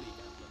hole.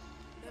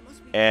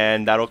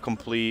 And that'll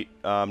complete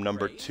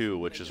number 2,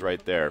 which is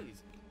right there.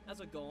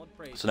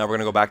 So now we're going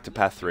to go back to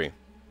path 3.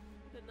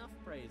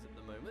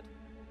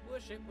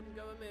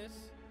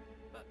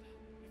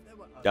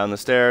 Down the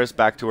stairs,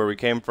 back to where we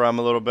came from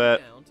a little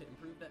bit.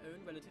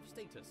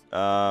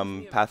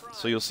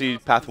 So you'll see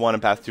path 1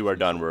 and path 2 are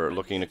done. We're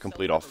looking to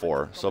complete all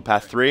 4. So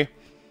path 3,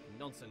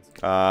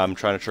 I'm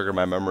trying to trigger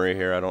my memory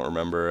here. I don't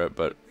remember it,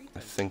 but I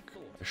think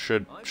I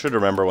should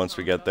remember once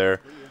we get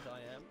there.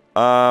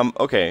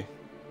 Okay.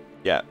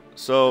 Yeah.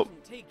 So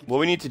what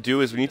we need to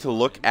do is we need to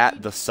look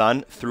at the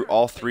sun through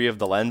all 3 of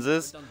the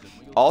lenses.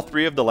 All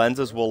 3 of the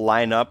lenses will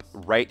line up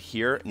right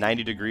here,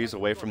 90 degrees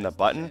away from the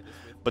button,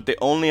 but they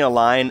only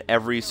align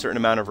every certain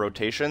amount of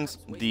rotations.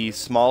 The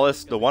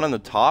smallest, the one on the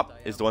top,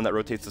 is the one that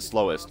rotates the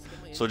slowest.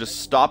 So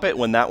just stop it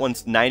when that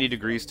one's 90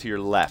 degrees to your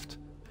left.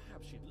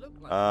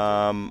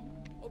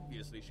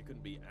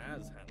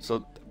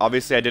 So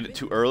obviously I did it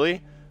too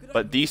early,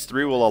 but these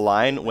 3 will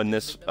align when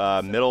this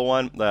middle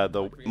one,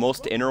 the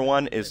most inner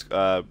one, is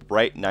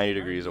right 90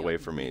 degrees away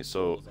from me.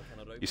 So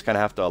you just kind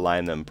of have to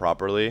align them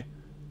properly.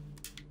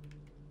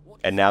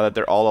 And now that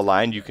they're all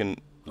aligned, you can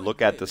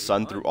look at the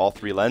sun through all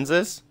 3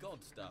 lenses,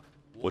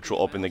 which will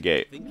open the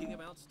gate.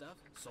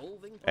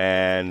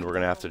 And we're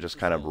going to have to just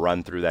kind of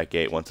run through that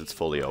gate once it's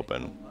fully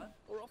open.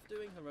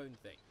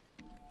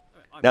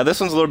 Now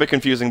this one's a little bit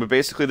confusing, but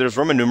basically there's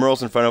Roman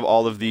numerals in front of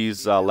all of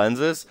these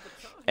lenses.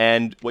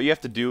 And what you have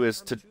to do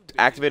is to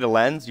activate a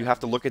lens, you have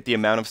to look at the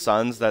amount of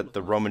suns that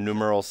the Roman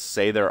numerals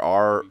say there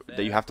are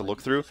that you have to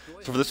look through.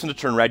 So for this one to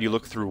turn red, you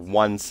look through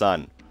 1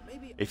 sun.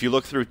 If you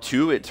look through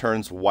 2, it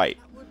turns white.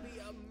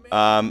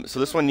 So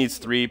this one needs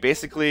 3.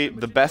 Basically,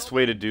 the best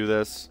way to do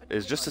this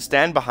is just to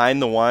stand behind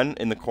the one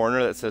in the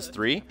corner that says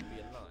 3,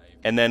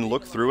 and then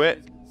look through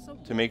it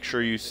to make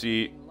sure you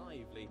see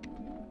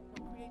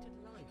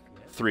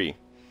 3.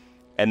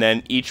 And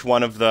then each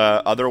one of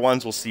the other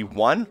ones will see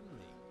 1.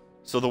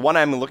 So the one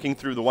I'm looking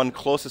through, the one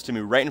closest to me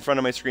right in front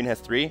of my screen, has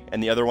 3,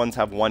 and the other ones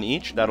have 1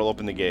 each. That'll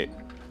open the gate.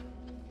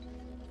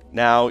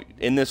 Now,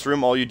 in this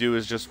room, all you do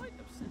is just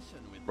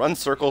run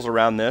circles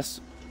around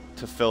this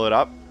to fill it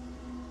up.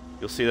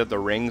 You'll see that the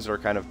rings are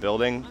kind of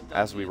building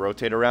as we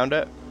rotate around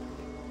it.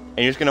 And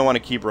you're just going to want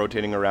to keep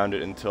rotating around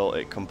it until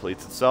it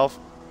completes itself.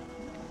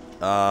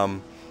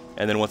 And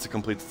then once it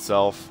completes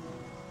itself,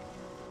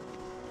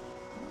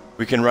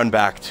 we can run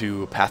back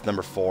to path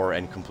number 4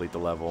 and complete the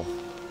level.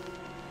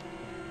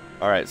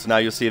 Alright, so now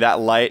you'll see that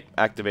light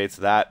activates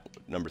that,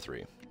 number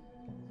 3.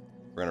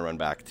 We're going to run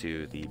back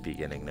to the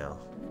beginning now.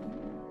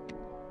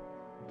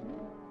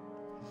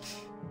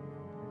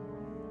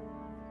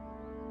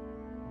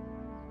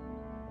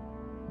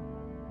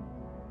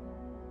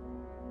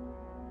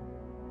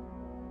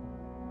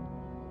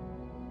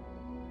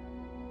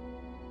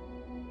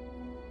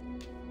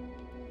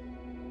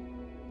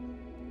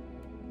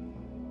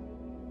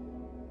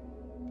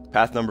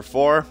 Path number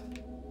 4.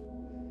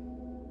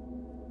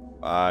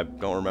 I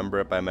don't remember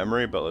it by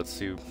memory, but let's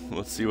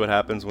see what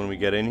happens when we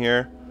get in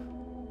here.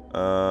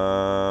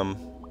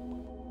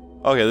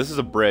 Okay, this is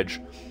a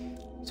bridge.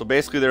 So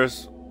basically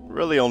there's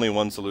really only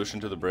one solution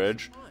to the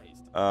bridge.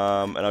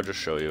 And I'll just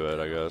show you it,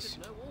 I guess.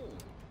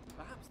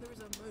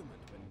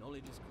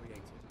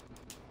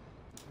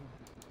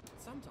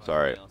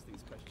 Sorry.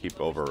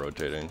 Keep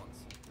over-rotating.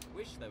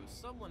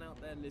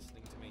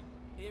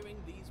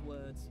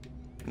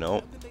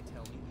 No.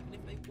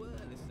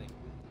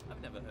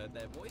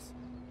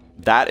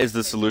 That is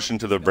the solution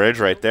to the bridge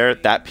right there.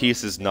 That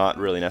piece is not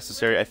really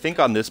necessary. I think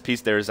on this piece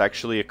there is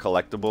actually a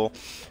collectible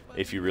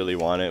if you really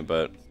want it,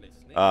 but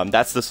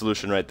that's the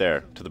solution right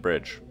there to the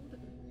bridge.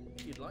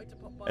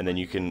 And then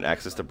you can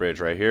access the bridge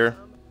right here.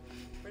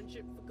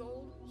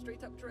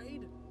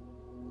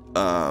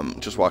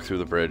 Just walk through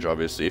the bridge,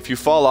 obviously. If you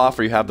fall off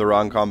or you have the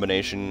wrong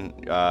combination,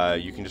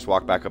 you can just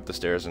walk back up the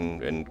stairs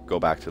and go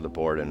back to the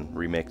board and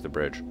remake the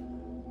bridge.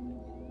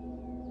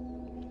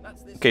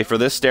 Okay, for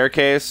this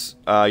staircase,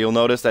 you'll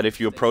notice that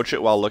if you approach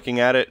it while looking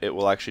at it, it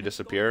will actually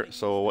disappear.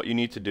 So what you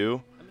need to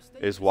do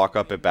is walk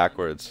up it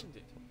backwards.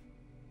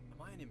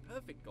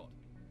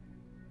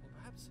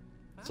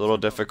 It's a little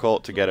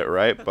difficult to get it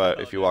right, but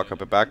if you walk up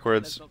it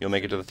backwards, you'll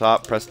make it to the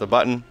top, press the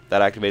button,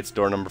 that activates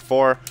door number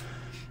 4.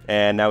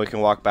 And now we can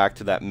walk back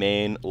to that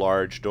main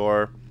large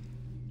door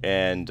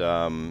and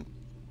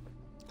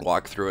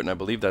walk through it. And I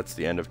believe that's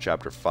the end of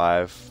chapter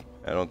 5.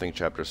 I don't think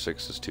chapter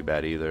 6 is too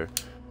bad either.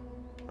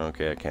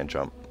 Okay, I can't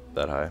jump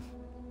that high.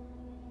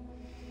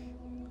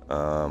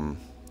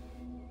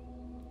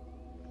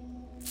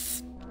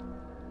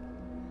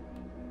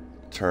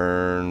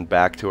 Turn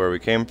back to where we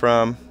came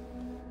from.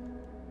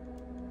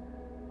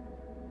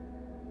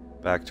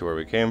 Back to where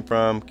we came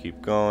from.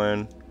 Keep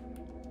going.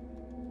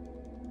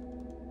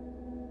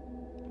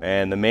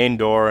 And the main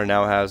door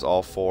now has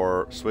all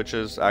 4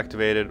 switches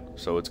activated,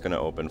 so it's going to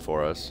open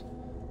for us.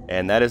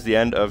 And that is the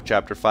end of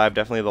chapter 5,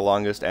 definitely the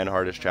longest and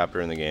hardest chapter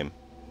in the game.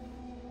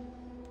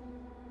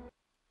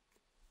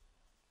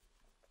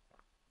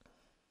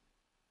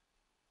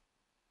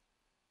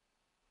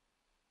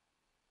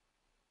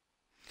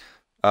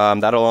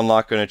 That'll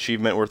unlock an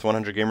achievement worth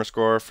 100 gamer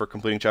score for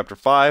completing chapter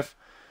 5.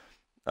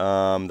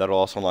 That'll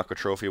also unlock a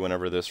trophy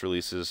whenever this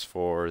releases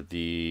for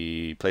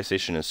the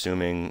PlayStation,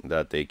 assuming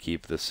that they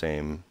keep the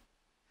same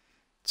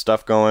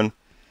stuff going.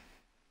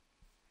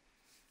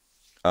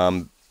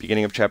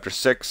 Beginning of chapter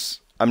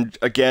 6.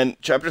 Again,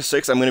 chapter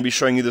 6, I'm going to be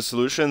showing you the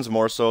solutions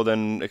more so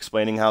than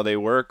explaining how they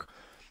work.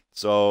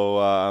 So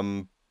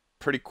I'm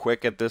pretty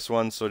quick at this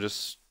one, so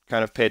just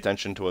kind of pay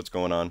attention to what's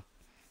going on.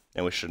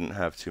 And we shouldn't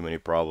have too many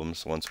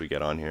problems once we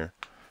get on here.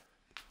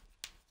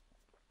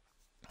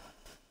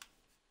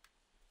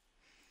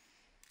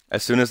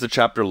 As soon as the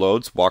chapter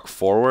loads, walk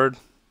forward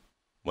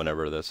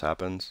whenever this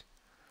happens.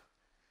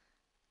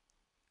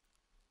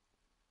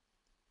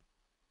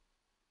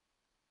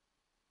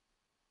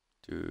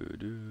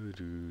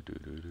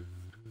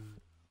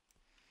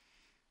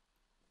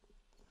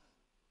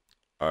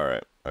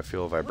 Alright, I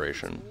feel a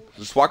vibration.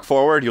 Just walk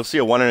forward, you'll see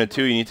a 1 and a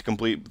 2. You need to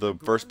complete the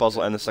first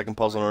puzzle and the second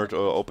puzzle in order to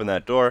open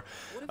that door.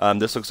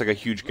 This looks like a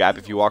huge gap.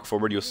 If you walk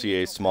forward, you'll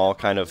see a small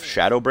kind of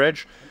shadow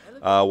bridge.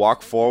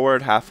 Walk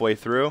forward halfway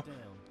through,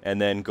 and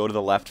then go to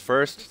the left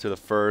first, to the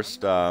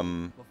first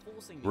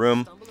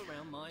room.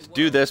 To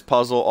do this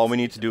puzzle, all we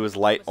need to do is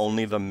light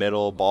only the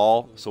middle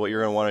ball. So what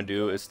you're going to want to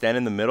do is stand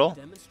in the middle,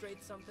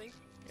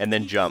 and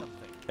then jump.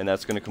 And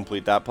that's going to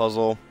complete that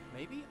puzzle.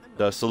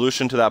 The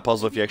solution to that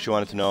puzzle, if you actually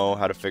wanted to know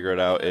how to figure it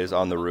out, is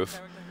on the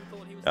roof.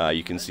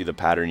 You can see the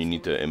pattern you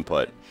need to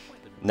input.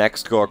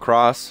 Next, go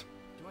across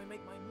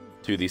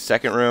to the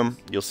second room.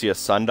 You'll see a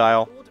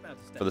sundial.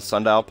 For the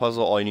sundial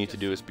puzzle, all you need to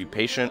do is be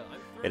patient.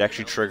 It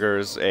actually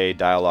triggers a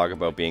dialogue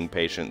about being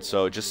patient.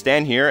 So just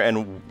stand here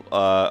and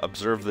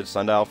observe the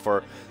sundial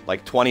for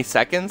like 20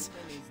 seconds.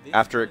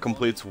 After it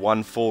completes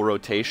one full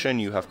rotation,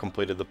 you have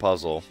completed the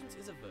puzzle.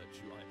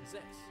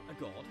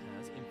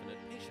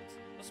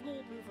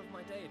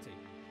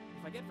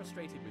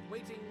 Frustrated with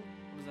waiting,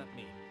 what does that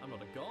mean? I'm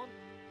not a god?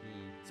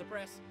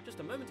 Suppress, just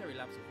a momentary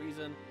lapse of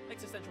reason,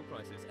 existential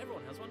crisis,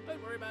 everyone has one,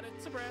 don't worry about it,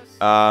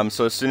 suppress.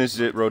 So as soon as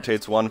it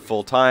rotates one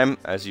full time,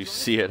 as you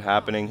see it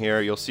happening here,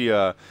 you'll see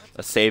a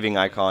saving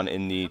icon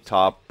in the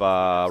top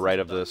right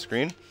of the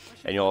screen,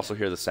 and you'll also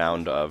hear the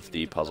sound of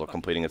the puzzle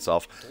completing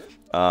itself.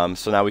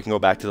 So now we can go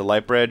back to the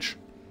light bridge,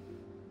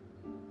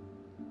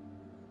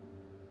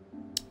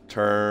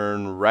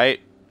 turn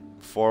right,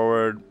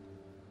 forward,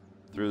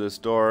 through this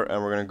door,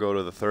 and we're going to go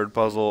to the third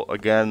puzzle.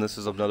 Again, this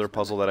is another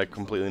puzzle that I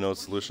completely know the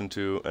solution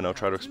to, and I'll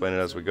try to explain it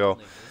as we go.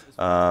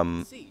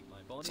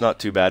 It's not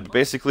too bad, but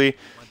basically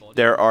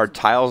there are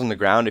tiles in the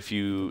ground. If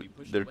you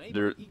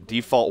they're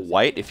default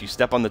white. If you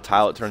step on the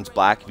tile, it turns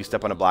black. If you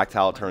step on a black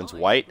tile, it turns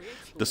white.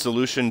 The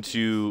solution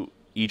to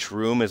each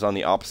room is on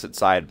the opposite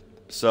side.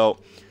 So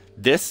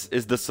this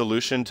is the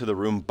solution to the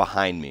room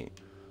behind me.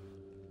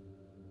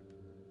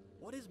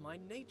 What is my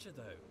nature,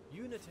 though?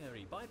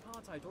 Unitary,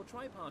 bipartite, or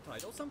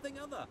tripartite, or something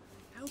other?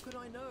 How could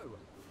I know?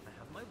 I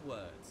have my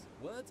words.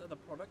 Words are the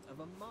product of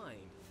a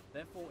mind.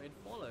 Therefore, it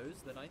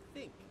follows that I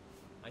think.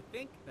 I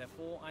think,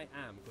 therefore I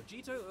am.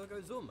 Cogito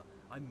ergo sum.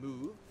 I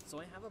move, so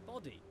I have a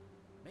body.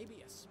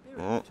 Maybe a spirit.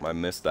 Oh, I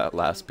missed that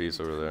last piece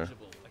over there.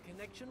 A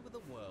connection with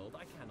a world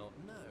I cannot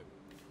know.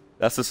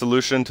 That's the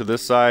solution to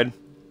this side.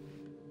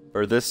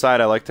 Or this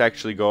side, I like to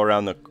actually go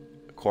around the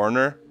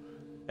corner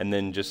and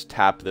then just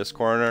tap this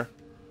corner,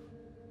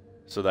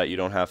 so that you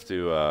don't have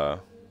to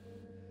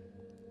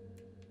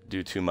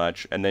do too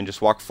much. And then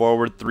just walk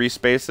forward 3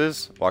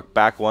 spaces, walk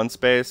back 1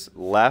 space,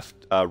 left,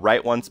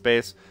 right 1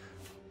 space.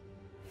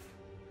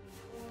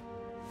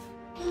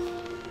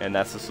 And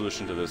that's the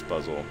solution to this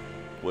puzzle,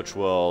 which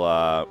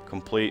will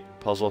complete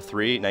puzzle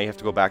 3. Now you have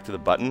to go back to the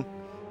button.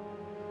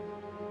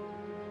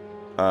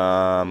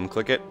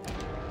 Click it,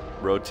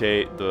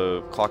 rotate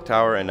the clock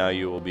tower, and now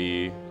you will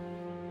be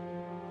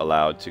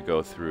allowed to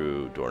go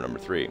through door number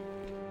 3.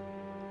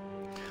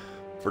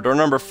 For door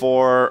number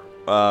 4,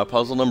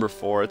 puzzle number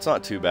 4, it's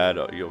not too bad.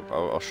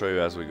 I'll show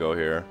you as we go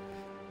here.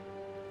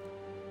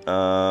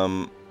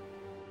 You're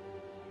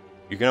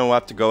going to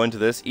have to go into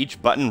this.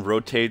 Each button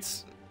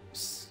rotates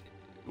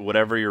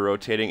whatever you're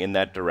rotating in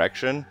that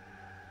direction.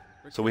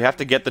 So we have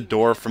to get the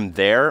door from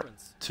there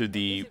to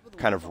the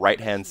kind of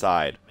right-hand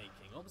side.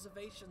 Making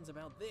observations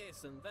about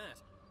this and that.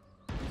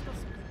 He's got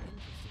something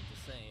interesting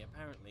to say,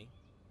 apparently.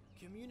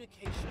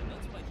 Communication,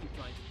 that's what I keep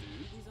trying to do.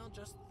 These aren't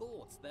just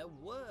thoughts, they're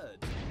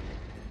words.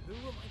 Who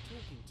am I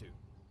talking to?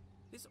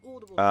 This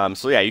audible...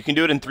 So yeah, you can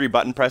do it in 3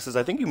 button presses.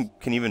 I think you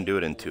can even do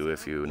it in 2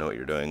 if you know what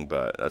you're doing,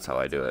 but that's how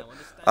I do it.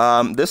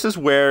 This is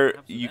where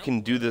you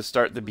can do the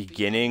start the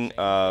beginning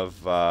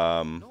of...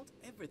 Not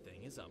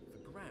everything is up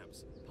for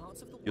grabs.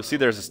 Parts of the You'll see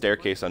there's a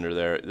staircase under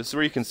there. This is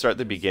where you can start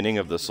the beginning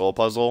of the soul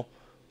puzzle,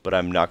 but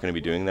I'm not going to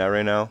be doing that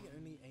right now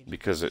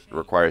because it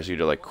requires you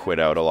to like quit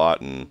out a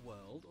lot and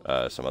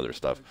some other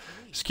stuff.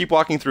 Just keep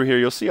walking through here.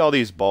 You'll see all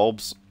these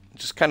bulbs.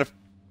 Just kind of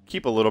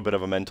keep a little bit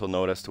of a mental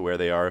note as to where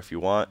they are if you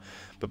want.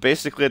 But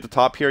basically at the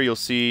top here you'll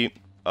see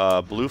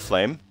a blue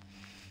flame.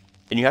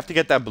 And you have to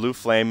get that blue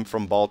flame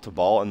from ball to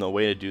ball, and the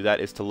way to do that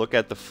is to look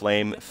at the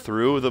flame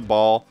through the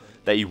ball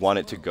that you want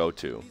it to go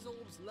to.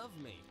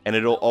 And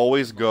it'll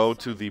always go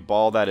to the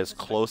ball that is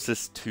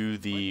closest to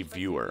the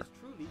viewer.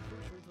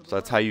 So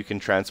that's how you can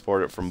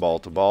transport it from ball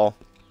to ball.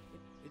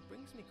 It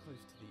brings me close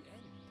to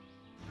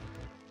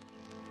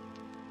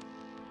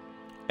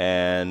the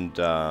end.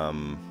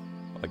 And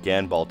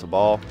again, ball to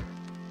ball.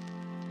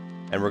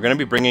 And we're going to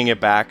be bringing it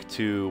back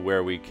to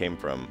where we came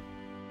from.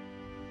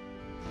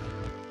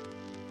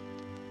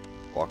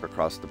 Walk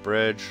across the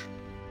bridge.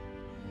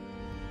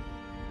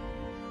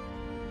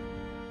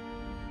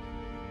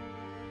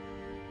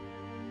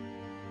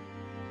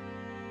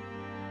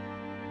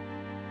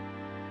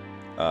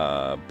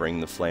 Bring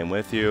the flame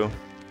with you.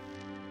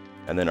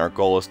 And then our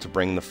goal is to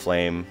bring the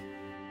flame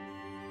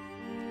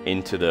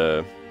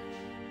into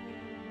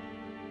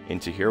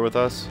here with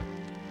us.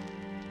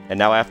 And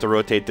now I have to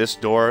rotate this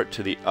door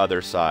to the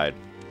other side.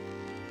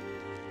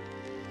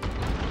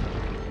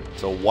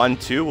 So 1,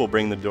 2 will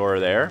bring the door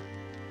there.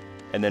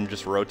 And then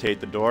just rotate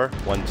the door.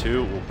 1,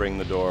 2 will bring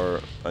the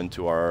door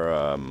onto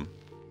our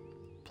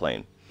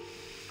plane.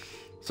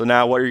 So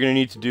now what you're going to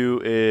need to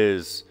do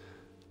is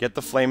get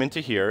the flame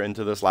into here,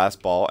 into this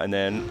last ball, and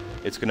then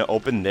it's going to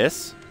open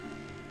this.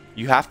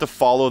 You have to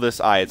follow this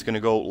eye. It's going to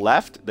go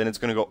left, then it's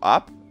going to go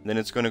up, then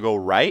it's going to go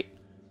right.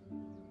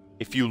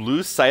 If you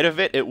lose sight of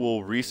it, it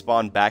will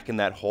respawn back in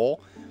that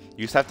hole.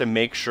 You just have to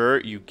make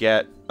sure you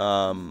get,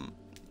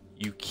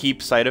 you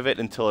keep sight of it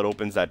until it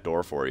opens that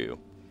door for you.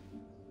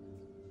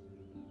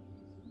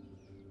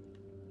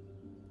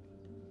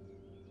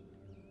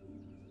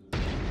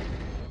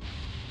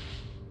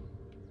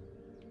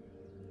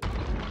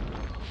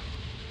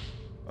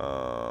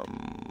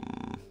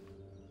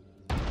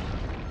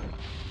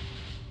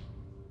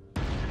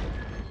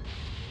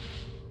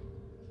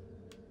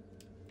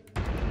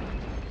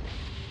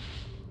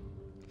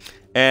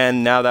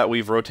 And now that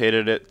we've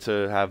rotated it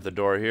to have the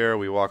door here,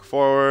 we walk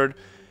forward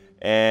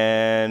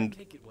and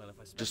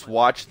just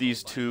watch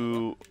these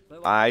two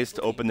eyes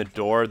to open the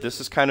door. This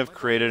is kind of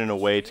created in a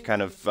way to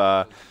kind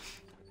of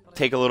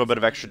take a little bit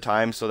of extra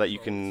time so that you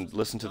can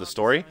listen to the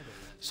story.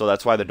 So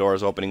that's why the door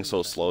is opening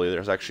so slowly.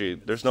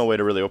 There's no way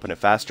to really open it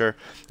faster,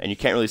 and you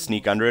can't really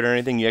sneak under it or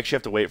anything. You actually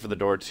have to wait for the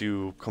door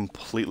to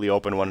completely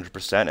open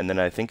 100%, and then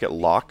I think it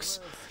locks,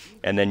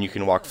 and then you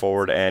can walk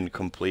forward and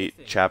complete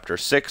Chapter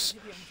 6.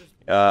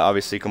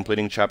 Obviously,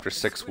 completing Chapter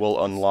 6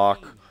 will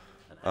unlock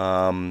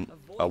a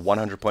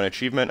 100-point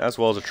achievement as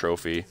well as a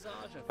trophy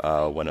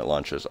when it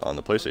launches on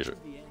the PlayStation.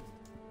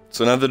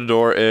 So now that the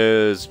door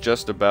is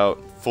just about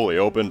fully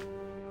opened,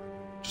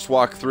 just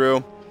walk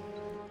through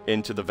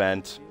into the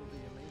vent,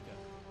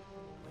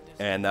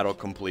 and that'll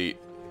complete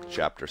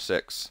Chapter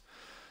 6.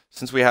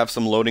 Since we have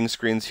some loading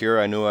screens here,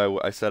 I knew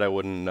I said I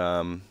wouldn't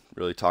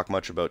really talk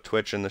much about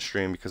Twitch in the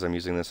stream because I'm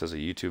using this as a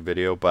YouTube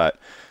video, but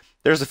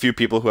there's a few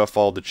people who have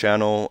followed the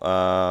channel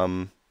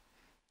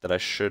that I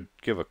should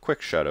give a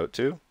quick shout out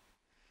to.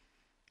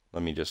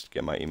 Let me just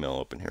get my email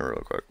open here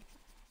real quick.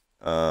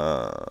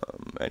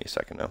 Any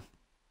second now.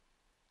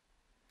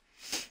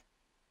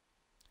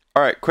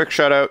 Alright, quick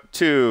shout out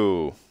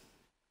to...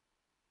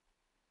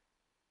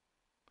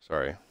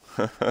 Sorry.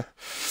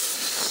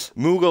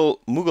 Moogle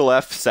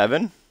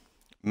F7,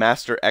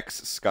 Master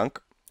X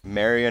Skunk,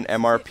 Marion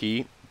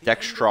MRP,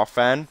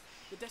 Dextrofan,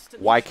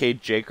 YK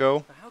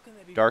Jaco,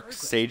 Dark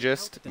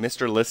Sagist,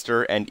 Mr.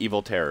 Lister, and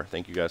Evil Terror.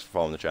 Thank you guys for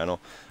following the channel.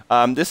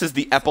 This is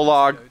the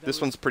epilogue.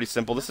 This one's pretty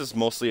simple. This is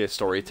mostly a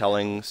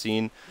storytelling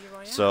scene,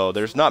 so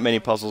there's not many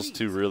puzzles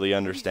to really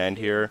understand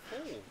here.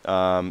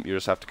 You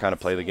just have to kind of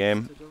play the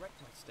game.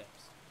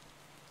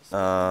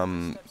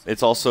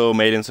 It's also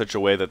made in such a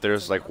way that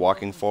there's like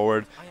walking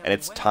forward, and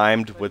it's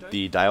timed with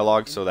the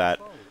dialogue so that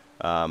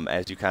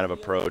as you kind of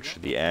approach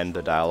the end,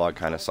 the dialogue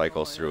kind of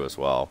cycles through as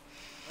well.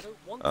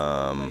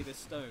 I'm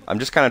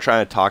just kind of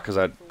trying to talk because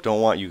I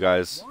don't want you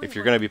guys, if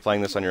you're going to be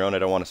playing this on your own, I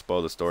don't want to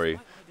spoil the story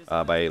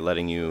by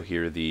letting you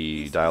hear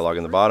the dialogue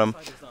in the bottom,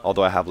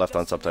 although I have left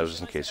on subtitles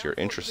just in case you're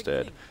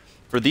interested.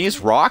 For these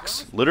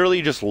rocks,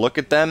 literally just look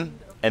at them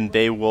and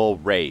they will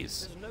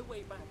raise.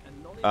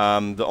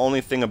 The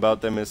only thing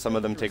about them is some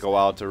of them take a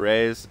while to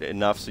raise,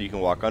 enough so you can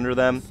walk under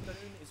them.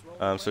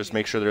 So just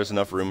make sure there's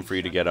enough room for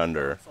you to get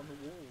under.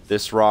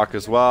 This rock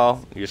as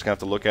well, you're just going to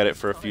have to look at it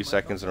for a few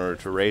seconds in order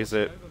to raise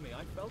it.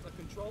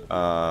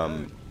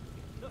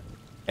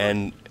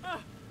 And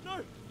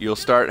you'll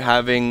start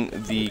having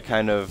the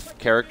kind of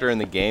character in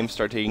the game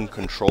start taking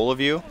control of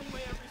you,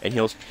 and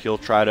he'll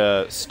try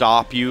to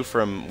stop you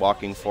from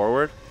walking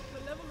forward.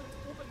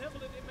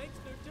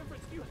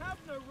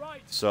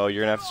 So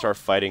you're gonna have to start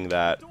fighting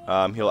that.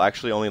 He'll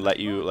actually only let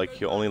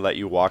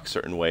you walk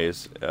certain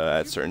ways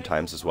at certain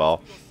times as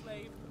well.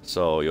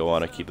 So you'll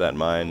want to keep that in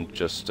mind.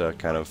 Just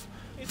kind of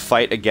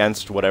fight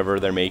against whatever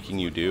they're making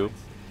you do,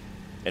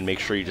 and make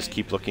sure you just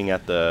keep looking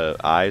at the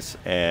eyes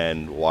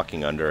and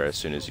walking under as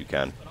soon as you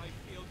can.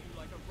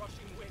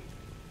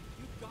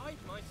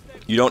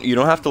 You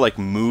don't have to like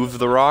move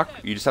the rock.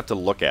 You just have to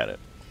look at it,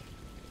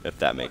 if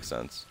that makes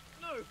sense.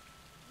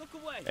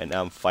 And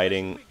now I'm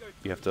fighting.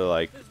 You have to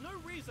like.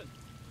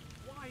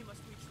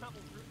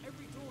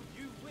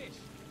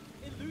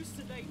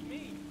 Elucidate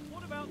me.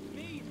 What about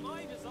me?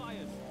 My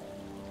desires.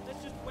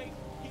 Let's just wait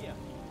here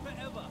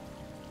forever.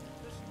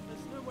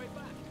 There's no way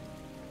back.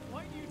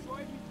 Why do you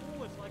drive me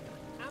forward like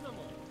an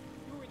animal?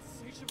 You're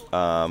insatiable.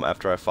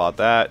 After I fought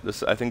that,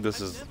 I think this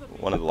is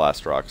one of the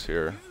last rocks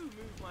here. You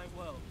move my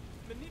world.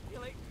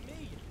 Manipulate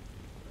me.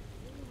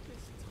 All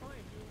this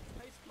time you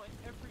placed my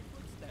every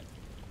footstep.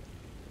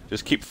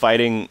 Just keep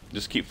fighting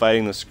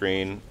the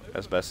screen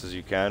as best as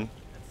you can And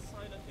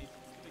silently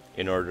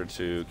in order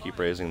to keep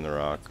raising the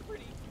rock. It's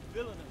pretty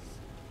villainous.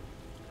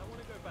 I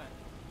want to go back.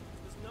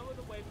 There's no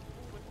other way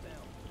forward now.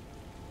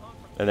 Apart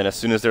from And then as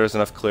soon as there is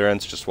enough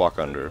clearance, just walk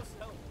under.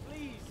 yourself,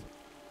 please.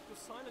 Your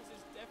silence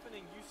is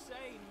deafening. You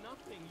say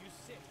nothing. You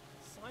sit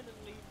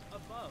silently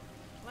above.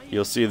 Playing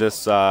You'll see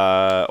this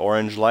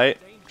orange light.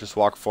 Just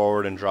walk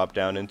forward and drop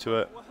down into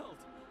it. world.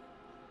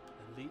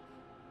 A leap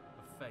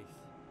of faith.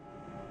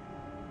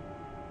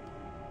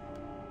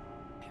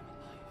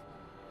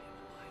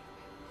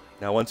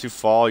 Now once you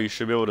fall, you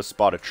should be able to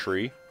spot a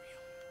tree.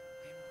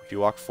 If you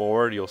walk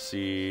forward, you'll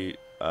see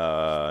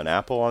an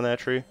apple on that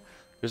tree.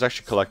 There's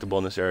actually collectible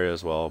in this area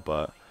as well,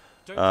 but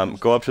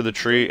go up to the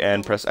tree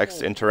and press X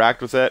to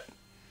interact with it.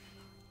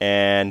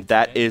 And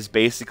that is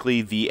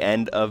basically the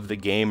end of the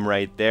game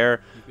right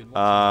there.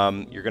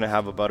 You're going to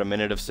have about a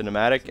minute of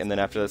cinematic, and then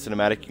after that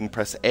cinematic you can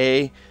press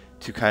A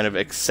to kind of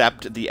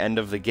accept the end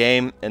of the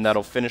game, and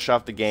that'll finish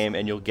off the game,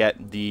 and you'll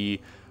get the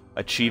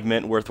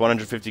achievement worth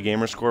 150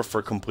 gamer score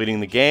for completing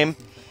the game,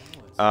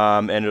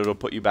 and it'll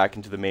put you back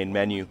into the main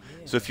menu.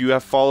 So if you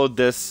have followed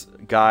this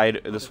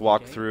guide, this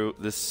walkthrough,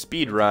 this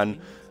speed run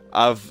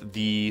of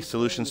the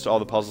solutions to all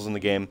the puzzles in the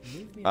game,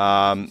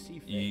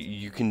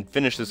 you can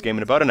finish this game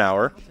in about an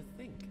hour,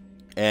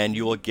 and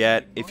you will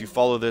get, if you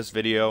follow this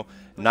video,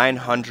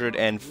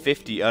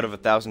 950 out of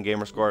 1,000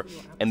 gamer score,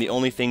 and the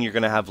only thing you're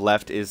going to have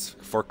left is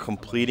for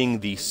completing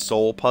the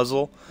soul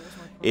puzzle.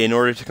 In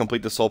order to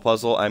complete the soul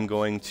puzzle, I'm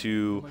going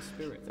to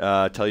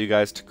tell you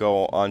guys to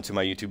go onto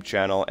my YouTube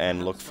channel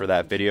and look for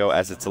that video,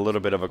 as it's a little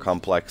bit of a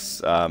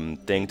complex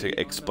thing to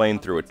explain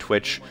through a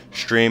Twitch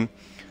stream.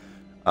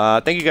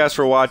 Thank you guys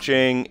for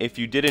watching. If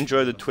you did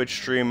enjoy the Twitch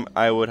stream,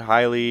 I would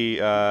highly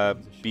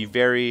be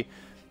very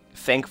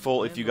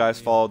thankful if you guys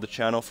follow the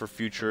channel for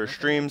future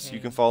streams. You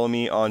can follow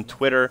me on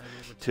Twitter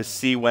to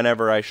see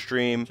whenever I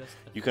stream.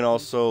 You can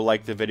also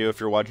like the video if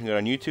you're watching it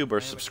on YouTube,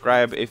 or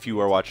subscribe if you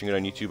are watching it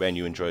on YouTube and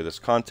you enjoy this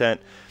content.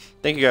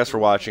 Thank you guys for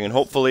watching, and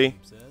hopefully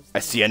I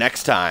see you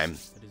next time.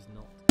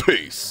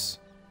 Peace.